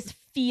 I could just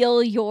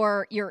feel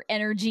your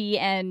energy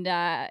and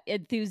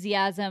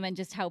enthusiasm and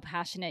just how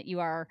passionate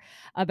you are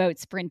about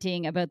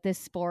sprinting, about this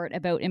sport,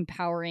 about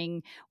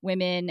empowering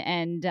women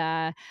and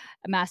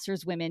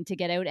Masters women to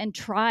get out and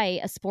try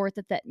a sport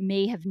that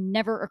may have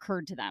never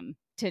occurred to them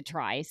to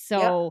try.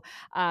 So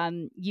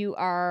you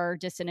are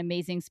just an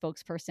amazing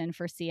spokesperson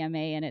for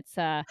CMA, and it's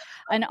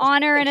an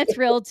honor and a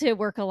thrill to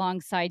work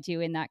alongside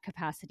you in that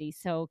capacity.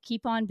 So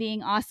keep on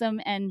being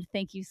awesome, and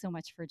thank you so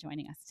much for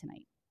joining us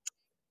tonight.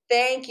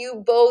 Thank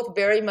you both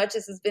very much.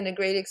 This has been a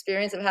great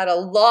experience. I've had a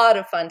lot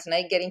of fun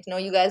tonight getting to know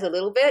you guys a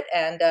little bit,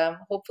 and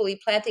hopefully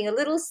planting a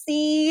little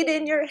seed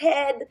in your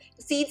head.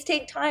 Seeds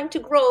take time to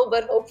grow,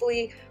 but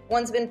hopefully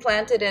one's been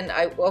planted, and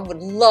I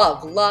would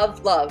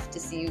love to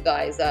see you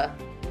guys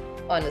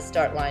on the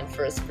start line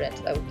for a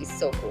sprint. That would be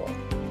so cool.